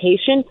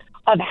indication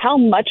of how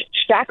much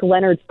Shaq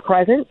Leonard's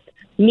presence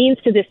means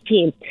to this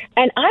team.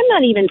 And I'm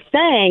not even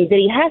saying that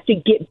he has to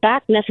get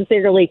back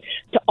necessarily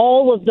to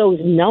all of those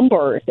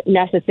numbers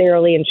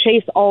necessarily and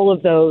chase all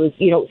of those,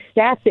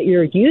 stats that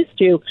you're used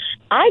to.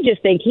 I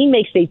just think he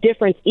makes a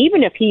difference,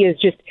 even if he is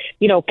just,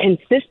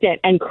 consistent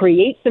and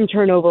creates some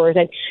turnovers,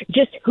 and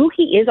just who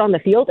he is on the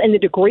field and the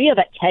degree of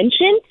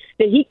attention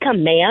that he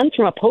commands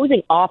from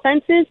opposing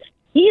offenses.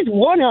 He's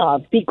one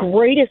of the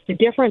greatest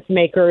difference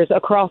makers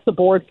across the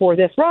board for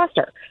this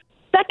roster.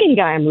 Second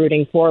guy I'm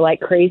rooting for like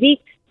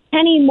crazy,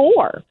 Kenny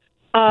Moore.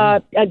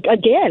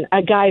 Again,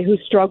 a guy who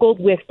struggled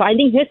with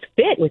finding his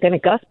fit within a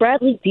Gus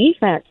Bradley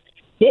defense.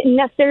 Didn't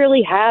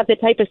necessarily have the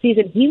type of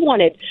season he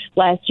wanted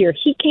last year.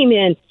 He came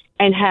in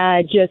and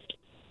had just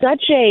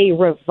such a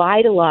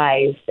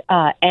revitalized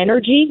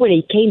energy when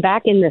he came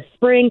back in the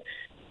spring.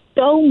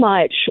 So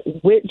much,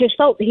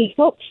 he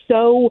felt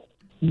so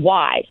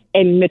wise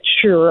and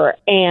mature,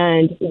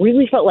 and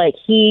really felt like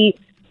he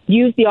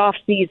used the off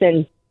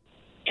season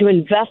to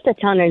invest a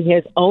ton in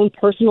his own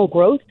personal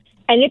growth.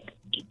 And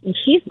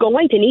he's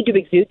going to need to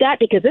exude that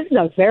because this is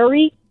a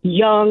very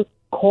young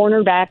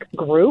cornerback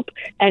group.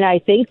 And I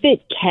think that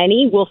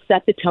Kenny will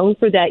set the tone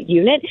for that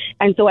unit.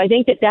 And so I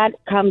think that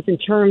comes in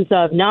terms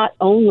of not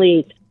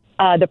only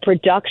the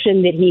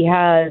production that he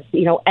has,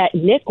 at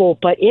nickel,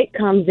 but it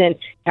comes in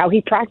how he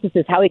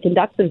practices, how he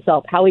conducts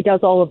himself, how he does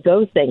all of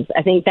those things.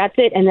 I think that's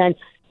it. And then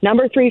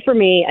number 3 for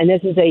me, and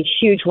this is a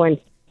huge one,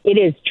 it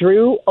is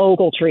Drew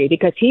Ogletree,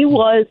 because he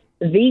was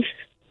the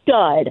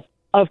stud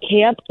of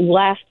camp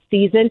last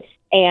season,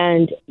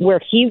 and where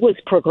he was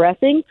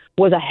progressing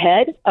was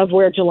ahead of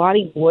where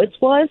Jelani Woods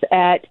was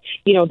at,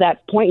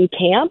 that point in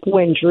camp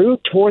when Drew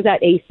tore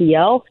that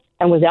ACL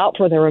and was out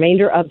for the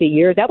remainder of the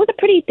year. That was a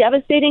pretty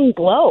devastating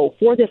blow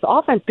for this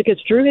offense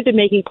because Drew had been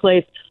making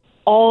plays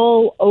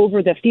all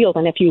over the field.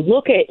 And if you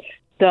look at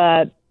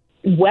the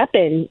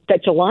weapon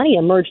that Jelani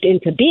emerged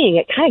into being,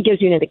 it kind of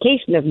gives you an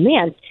indication of,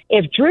 man,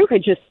 if Drew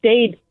had just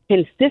stayed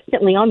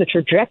consistently on the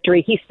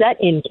trajectory he set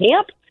in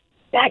camp,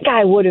 that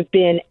guy would have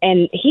been,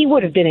 and he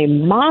would have been a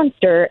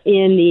monster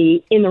in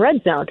the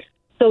red zone.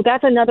 So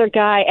that's another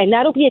guy, and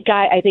that'll be a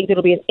guy I think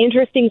that'll be an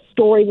interesting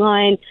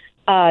storyline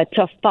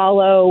to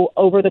follow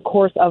over the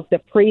course of the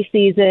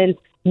preseason.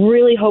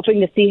 Really hoping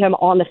to see him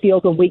on the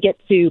field when we get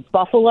to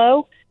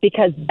Buffalo,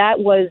 because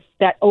that was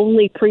that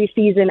only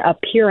preseason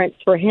appearance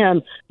for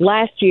him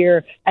last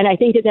year. And I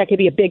think that could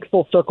be a big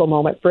full circle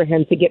moment for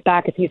him to get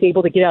back if he's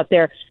able to get out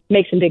there,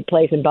 make some big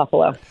plays in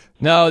Buffalo.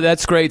 No,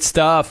 that's great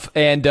stuff.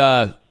 And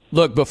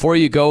look, before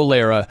you go,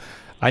 Lara,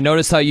 I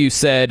noticed how you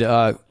said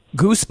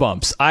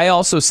goosebumps. I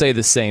also say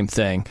the same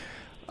thing.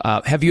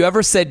 Have you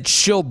ever said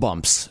chill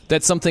bumps?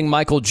 That's something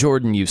Michael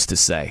Jordan used to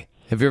say.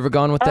 Have you ever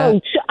gone with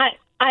that?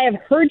 I have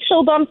heard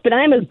chill bumps, but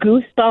I'm a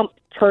goosebump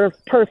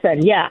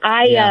person. Yeah,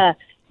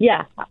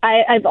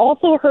 I've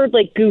also heard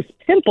like goose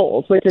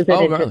pimples, which is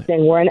an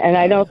interesting one, and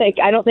I don't think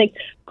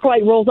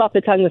quite rolls off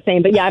the tongue the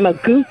same. But yeah, I'm a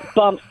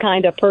goosebumps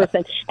kind of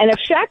person. And if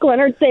Shaq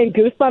Leonard's saying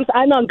goosebumps,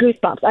 I'm on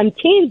goosebumps. I'm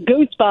team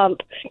goosebump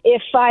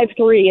if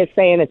 5'3" is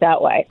saying it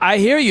that way. I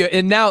hear you.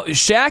 And now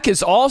Shaq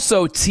is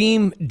also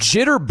team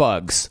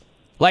jitterbugs.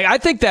 Like, I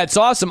think that's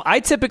awesome. I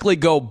typically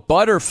go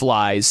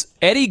butterflies.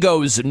 Eddie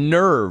goes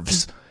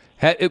nerves.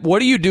 What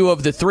do you do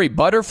of the three?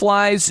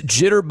 Butterflies,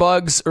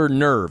 jitterbugs, or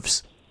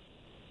nerves?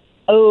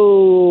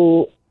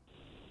 Oh,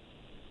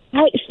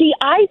 I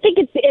think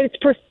it's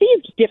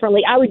perceived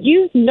differently. I would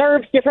use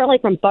nerves differently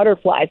from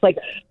butterflies. Like,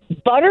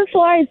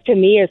 butterflies to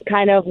me is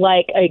kind of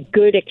like a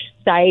good,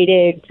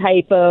 excited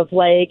type of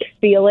like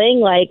feeling,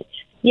 like,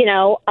 you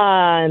know,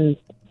 and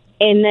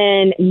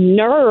then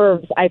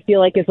nerves I feel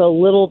like is a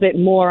little bit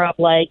more of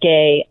like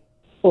a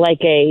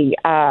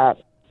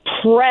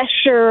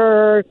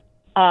pressure,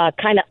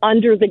 kind of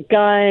under the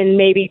gun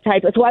maybe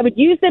type of. So I would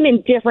use them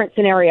in different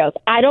scenarios.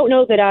 I don't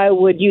know that I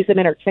would use them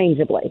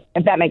interchangeably,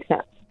 if that makes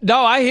sense. No,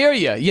 I hear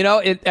you. You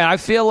know, I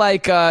feel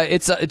like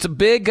it's a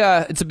big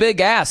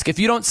ask. If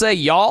you don't say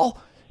y'all,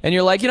 and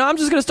you're like, you know, I'm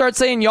just going to start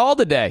saying y'all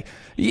today.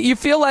 You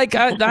feel like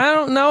I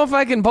don't know if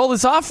I can pull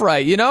this off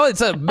right. You know, it's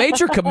a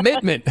major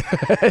commitment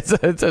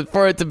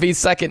for it to be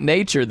second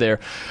nature there.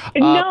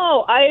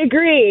 No, I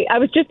agree. I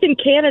was just in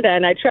Canada,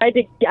 and I tried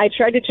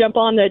to jump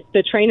on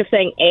the train of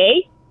saying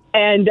a.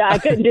 And I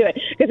couldn't do it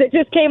because it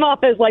just came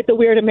off as like the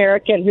weird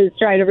American who's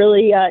trying to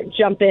really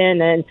jump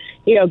in and,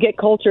 you know, get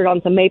cultured on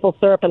some maple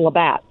syrup and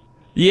Labatt.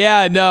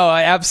 Yeah, no,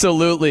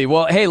 absolutely.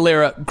 Well, hey,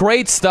 Lara,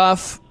 great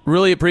stuff.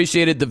 Really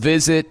appreciated the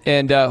visit,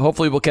 and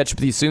hopefully we'll catch up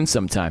with you soon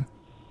sometime.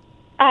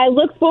 I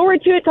look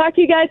forward to it. Talk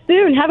to you guys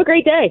soon. Have a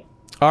great day.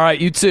 All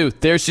right, you too.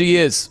 There she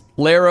is,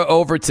 Lara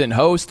Overton,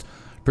 host,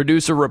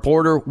 producer,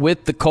 reporter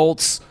with the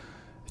Colts,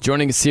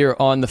 joining us here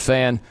on The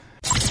Fan.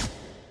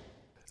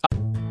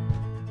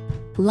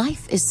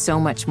 Life is so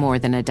much more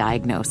than a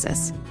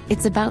diagnosis.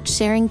 It's about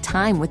sharing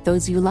time with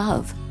those you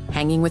love,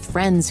 hanging with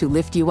friends who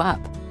lift you up,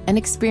 and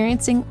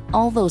experiencing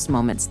all those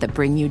moments that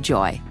bring you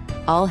joy.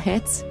 All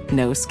hits,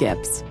 no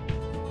skips.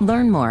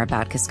 Learn more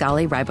about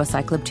Kisqali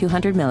Ribociclib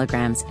 200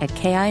 milligrams at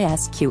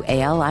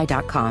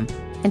KISQALI.com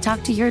and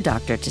talk to your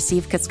doctor to see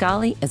if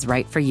Kisqali is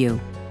right for you.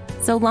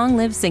 So long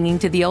live singing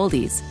to the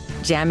oldies,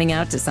 jamming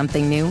out to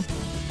something new,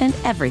 and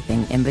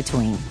everything in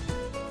between.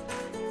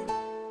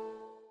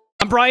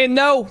 I'm Brian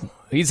Noe.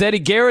 He's Eddie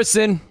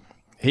Garrison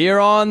here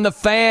on The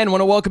Fan. Want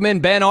to welcome in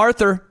Ben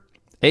Arthur,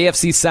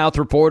 AFC South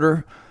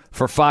reporter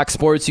for Fox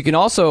Sports. You can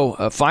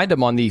also find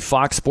him on the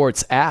Fox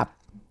Sports app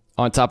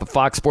on top of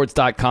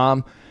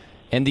foxsports.com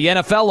and the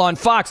NFL on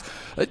Fox.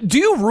 Do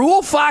you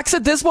rule Fox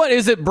at this point?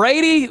 Is it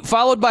Brady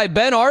followed by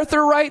Ben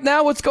Arthur right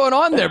now? What's going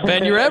on there,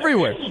 Ben? You're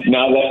everywhere. That's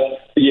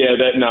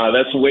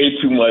way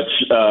too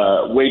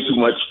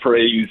much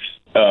praise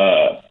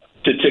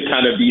to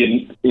kind of be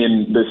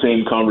in the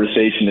same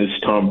conversation as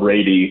Tom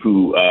Brady,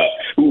 who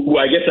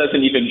I guess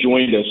hasn't even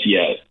joined us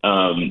yet,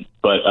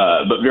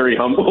 but very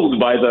humbled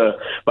by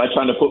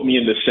trying to put me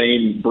in the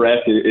same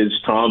breath as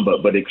Tom,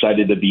 but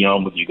excited to be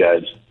on with you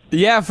guys.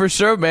 Yeah, for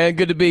sure, man.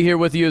 Good to be here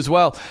with you as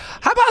well.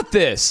 How about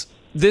this?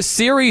 This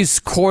series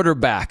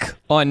Quarterback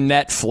on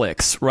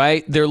Netflix,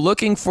 right? They're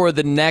looking for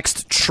the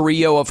next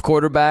trio of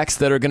quarterbacks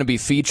that are going to be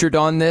featured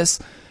on this.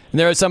 And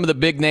there are some of the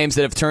big names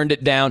that have turned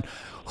it down.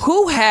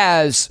 Who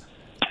has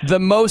the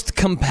most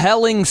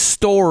compelling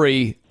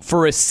story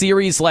for a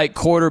series like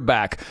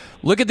Quarterback?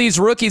 Look at these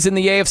rookies in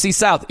the AFC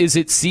South. Is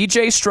it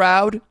C.J.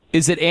 Stroud?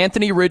 Is it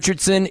Anthony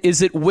Richardson?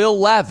 Is it Will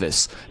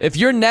Levis? If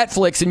you're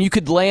Netflix and you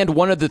could land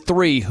one of the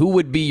three, who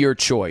would be your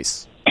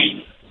choice?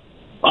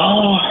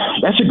 Oh,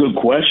 that's a good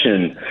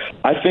question.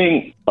 I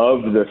think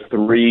of the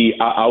three,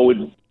 I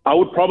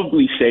would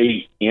probably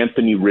say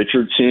Anthony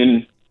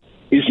Richardson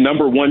is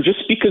number one,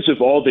 just because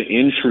of all the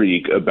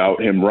intrigue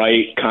about him,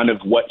 right? Kind of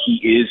what he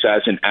is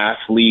as an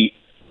athlete,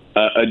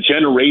 a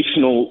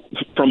generational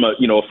from a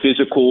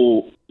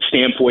physical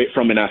standpoint,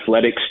 from an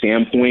athletic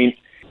standpoint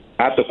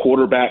at the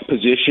quarterback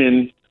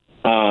position.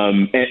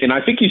 And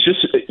I think he's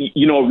just,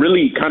 a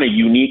really kind of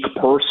unique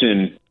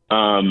person.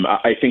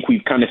 I think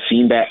we've kind of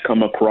seen that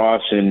come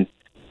across in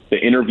the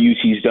interviews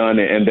he's done,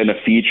 and then a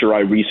feature I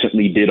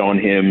recently did on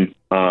him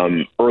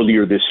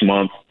earlier this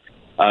month.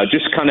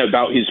 Just kind of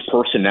about his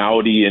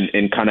personality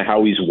and kind of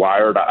how he's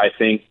wired. I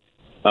think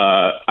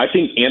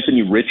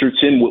Anthony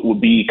Richardson would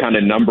be kind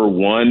of number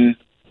one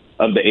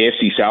of the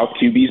AFC South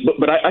QBs.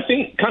 But I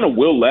think kind of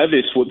Will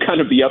Levis would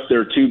kind of be up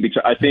there too,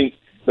 because I think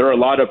there are a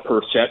lot of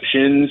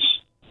perceptions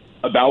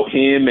about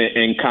him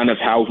and kind of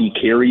how he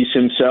carries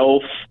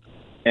himself,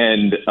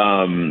 and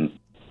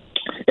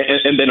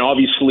then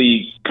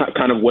obviously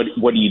kind of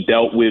what he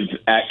dealt with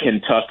at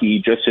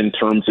Kentucky, just in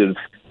terms of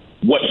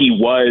what he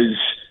was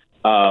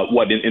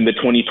in the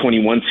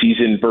 2021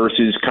 season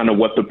versus kind of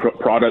what the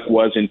product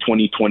was in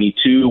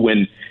 2022,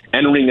 when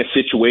entering a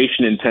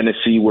situation in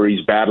Tennessee where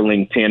he's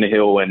battling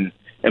Tannehill and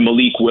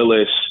Malik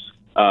Willis.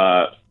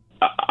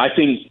 I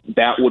think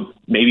that would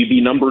maybe be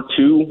number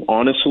 2,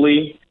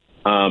 honestly.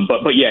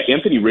 But yeah,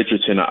 Anthony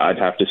Richardson, I'd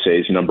have to say,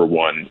 is number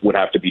 1, would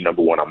have to be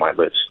number 1 on my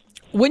list.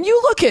 When you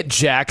look at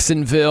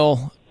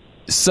Jacksonville,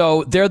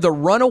 so they're the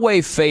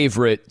runaway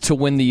favorite to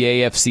win the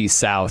AFC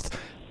South.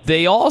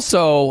 They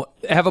also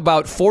have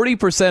about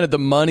 40% of the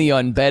money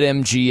on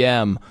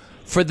BetMGM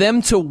for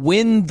them to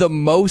win the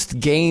most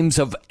games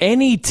of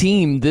any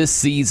team this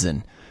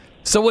season.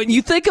 So when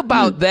you think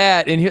about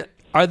that, and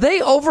are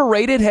they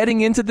overrated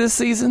heading into this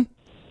season?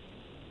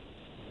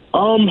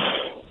 Yeah,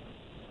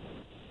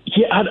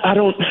 I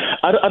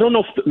don't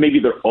know if maybe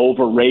they're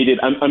overrated.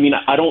 I mean,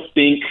 I don't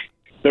think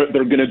they're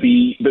going to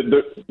be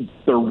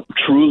they're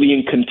truly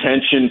in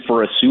contention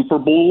for a Super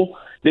Bowl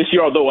this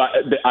year, although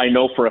I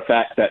know for a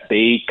fact that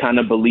they kind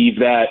of believe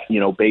that,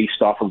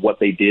 based off of what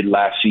they did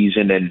last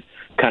season and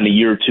kind of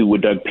year 2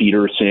 with Doug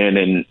Peterson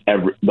and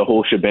the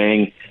whole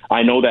shebang.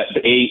 I know that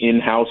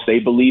in-house they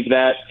believe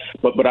that,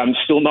 but I'm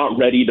still not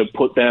ready to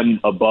put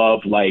them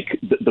above like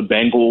the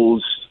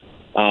Bengals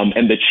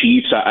and the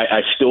Chiefs.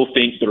 I still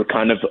think they're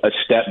kind of a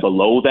step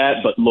below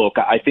that. But look,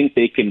 I think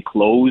they can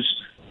close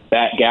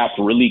that gap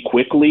really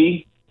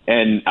quickly.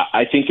 And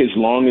I think as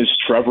long as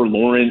Trevor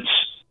Lawrence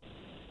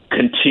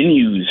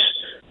continues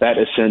that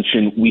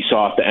ascension we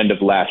saw at the end of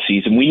last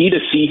season, we need to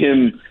see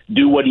him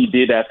do what he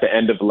did at the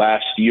end of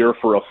last year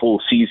for a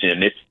full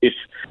season. If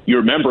you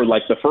remember,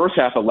 like the first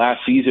half of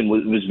last season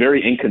was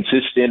very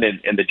inconsistent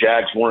and the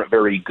Jags weren't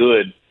very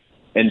good.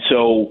 And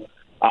so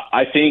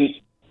I think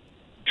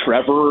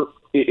Trevor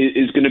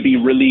is going to be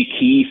really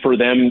key for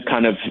them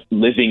kind of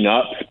living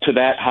up to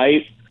that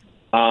hype.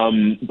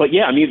 But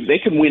yeah, I mean, they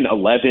can win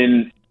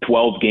 11,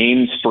 12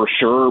 games for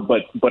sure.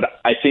 But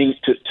I think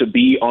to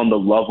be on the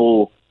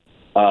level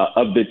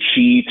of the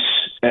Chiefs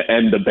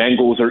and the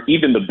Bengals, or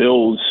even the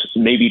Bills,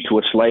 maybe to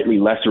a slightly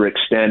lesser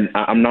extent,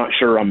 I'm not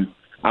sure I'm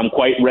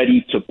quite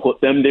ready to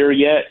put them there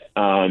yet,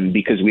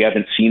 because we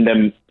haven't seen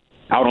them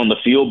out on the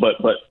field. But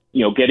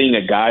getting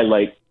a guy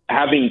like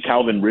having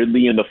Calvin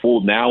Ridley in the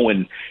fold now,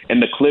 and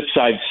the clips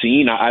I've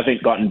seen, I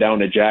haven't gotten down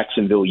to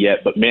Jacksonville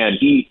yet, but man,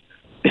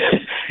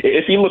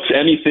 if he looks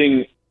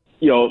anything,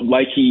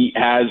 like he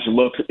has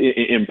looked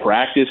in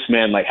practice,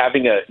 man, like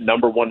having a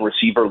number 1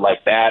 receiver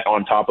like that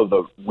on top of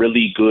a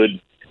really good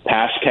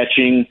pass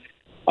catching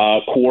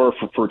core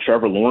for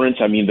Trevor Lawrence,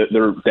 I mean,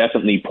 they're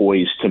definitely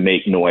poised to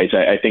make noise.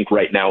 I think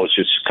right now it's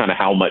just kind of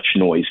how much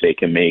noise they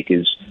can make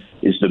is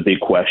the big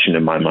question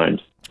in my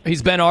mind.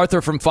 He's Ben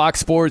Arthur from Fox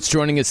Sports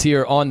joining us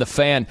here on The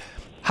Fan.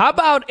 How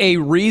about a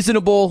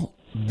reasonable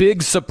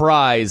big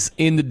surprise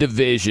in the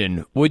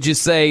division? Would you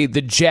say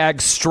the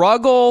Jags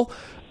struggle,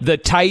 the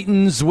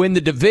Titans win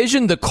the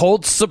division, the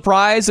Colts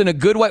surprise in a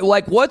good way?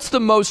 Like, what's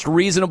the most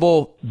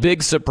reasonable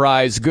big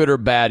surprise, good or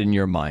bad, in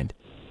your mind?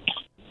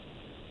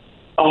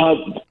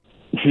 Well,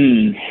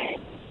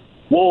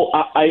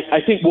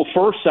 I think,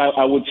 first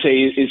I would say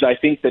is I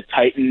think the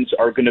Titans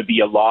are going to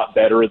be a lot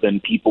better than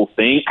people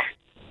think.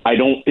 I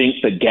don't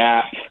think the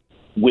gap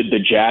with the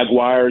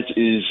Jaguars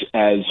is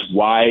as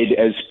wide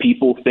as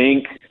people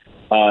think.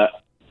 I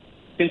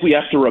think we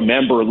have to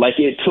remember, like,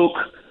 it took,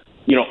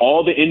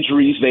 all the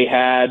injuries they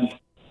had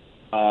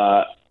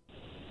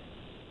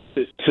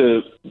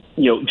to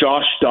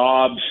Josh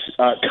Dobbs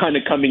kind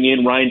of coming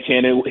in. Ryan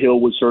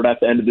Tannehill was hurt at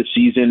the end of the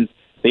season.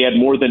 They had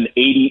more than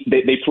 80.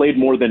 They played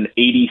more than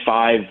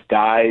 85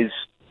 guys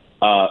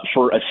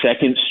for a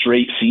second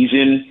straight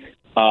season.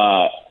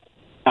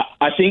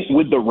 I think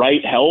with the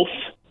right health,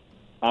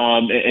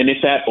 and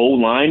if that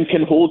O-line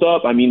can hold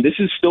up, I mean, this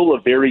is still a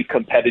very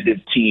competitive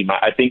team.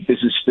 I think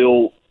this is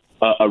still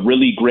a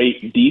really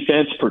great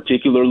defense,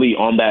 particularly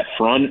on that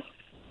front.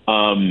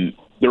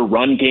 Their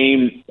run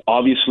game,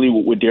 obviously,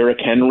 with Derrick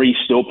Henry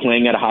still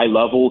playing at a high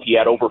level. He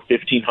had over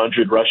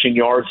 1,500 rushing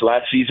yards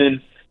last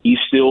season. He's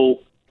still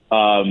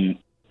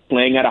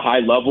playing at a high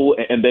level,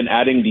 and then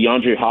adding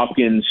DeAndre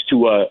Hopkins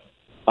to a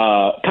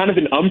kind of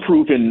an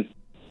unproven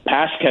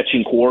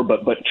pass-catching core,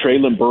 but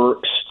Treylon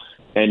Burks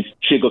and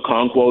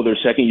Chigakonkwo, their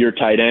second-year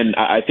tight end,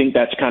 I think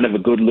that's kind of a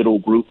good little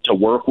group to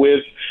work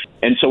with.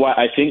 And so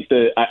I think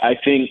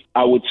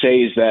I would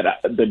say is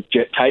that the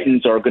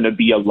Titans are going to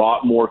be a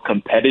lot more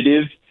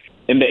competitive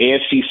in the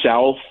AFC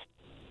South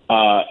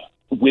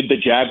with the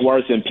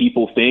Jaguars than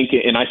people think.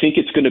 And I think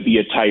it's going to be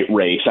a tight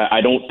race.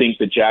 I don't think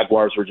the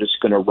Jaguars are just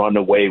going to run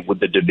away with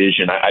the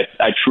division.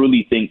 I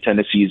truly think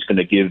Tennessee is going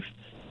to give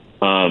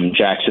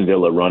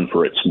Jacksonville a run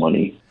for its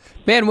money.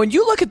 Man, when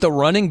you look at the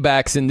running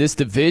backs in this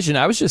division,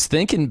 I was just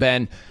thinking,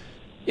 Ben,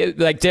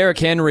 like Derrick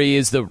Henry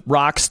is the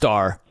rock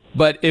star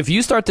But if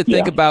you start to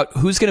think about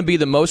who's going to be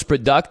the most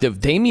productive,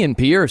 Dameon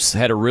Pierce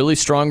had a really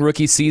strong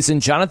rookie season.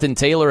 Jonathan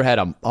Taylor had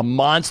a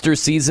monster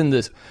season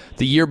the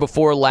year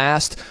before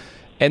last.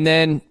 And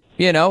then,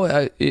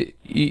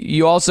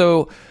 you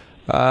also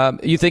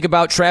you think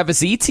about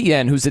Travis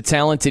Etienne, who's a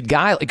talented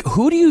guy. Like,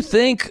 who do you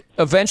think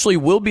eventually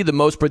will be the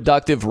most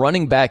productive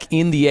running back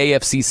in the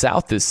AFC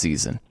South this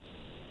season?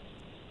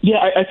 Yeah,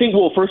 I think,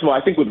 well, first of all,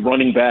 I think with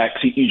running backs,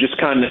 you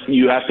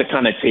have to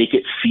kind of take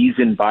it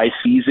season by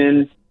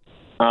season.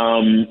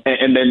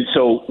 And then,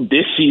 so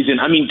this season,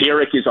 I mean,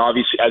 Derek is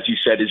obviously, as you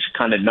said, is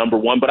kind of number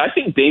one, but I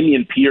think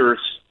Dameon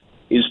Pierce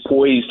is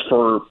poised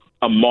for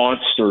a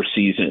monster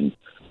season.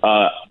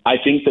 I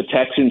think the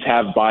Texans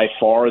have by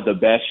far the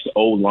best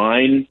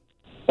O-line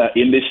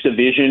in this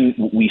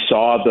division. We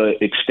saw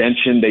the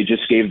extension they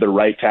just gave the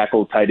right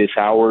tackle, Titus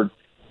Howard.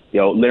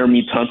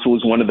 Laramie Tunsil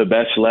is one of the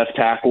best left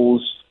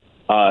tackles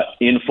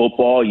in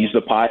football. He's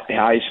the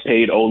highest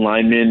paid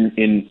O-lineman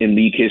in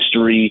league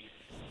history.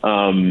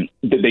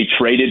 They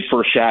traded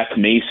for Shaq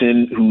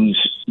Mason,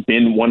 who's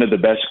been one of the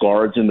best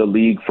guards in the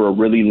league for a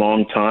really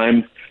long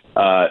time.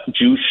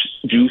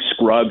 Juice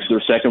Scruggs,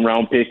 their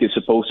second-round pick, is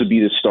supposed to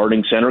be the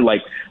starting center.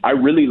 Like, I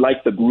really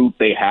like the group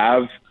they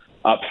have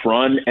up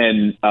front,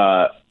 and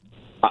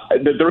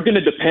they're going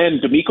to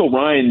depend. D'Amico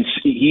Ryans,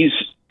 he's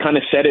kind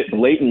of said it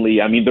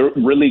blatantly. I mean, they're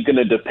really going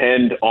to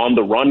depend on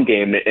the run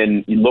game,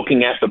 and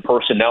looking at the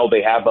personnel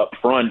they have up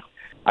front,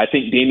 I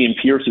think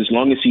Dameon Pierce, as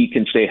long as he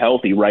can stay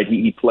healthy, right?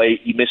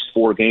 He missed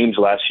 4 games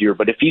last year,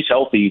 but if he's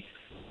healthy,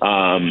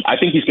 I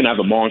think he's going to have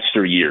a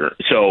monster year.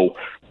 So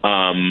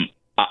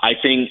I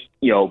think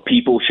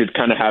people should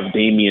kind of have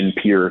Dameon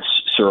Pierce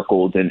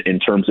circled in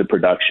terms of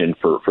production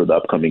for the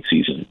upcoming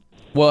season.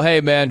 Well, hey,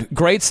 man,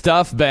 great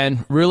stuff,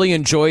 Ben. Really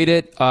enjoyed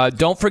it.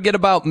 Don't forget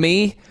about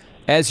me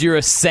as you're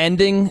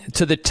ascending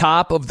to the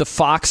top of the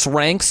Fox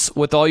ranks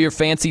with all your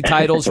fancy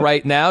titles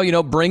right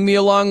now. Bring me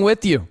along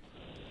with you.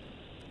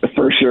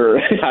 For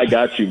sure. I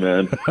got you,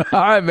 man.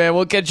 All right, man.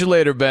 We'll catch you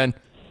later, Ben.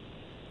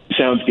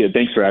 Sounds good.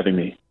 Thanks for having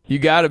me. You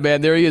got it,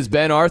 man. There he is,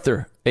 Ben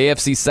Arthur,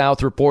 AFC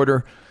South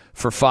reporter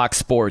for Fox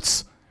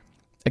Sports.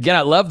 Again,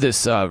 I love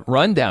this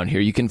rundown here.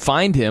 You can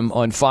find him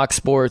on Fox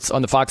Sports,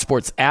 on the Fox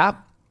Sports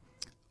app,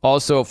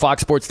 also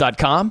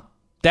foxsports.com.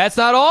 That's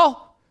not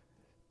all.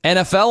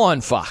 NFL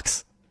on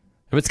Fox.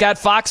 If it's got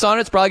Fox on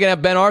it, it's probably going to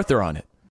have Ben Arthur on it.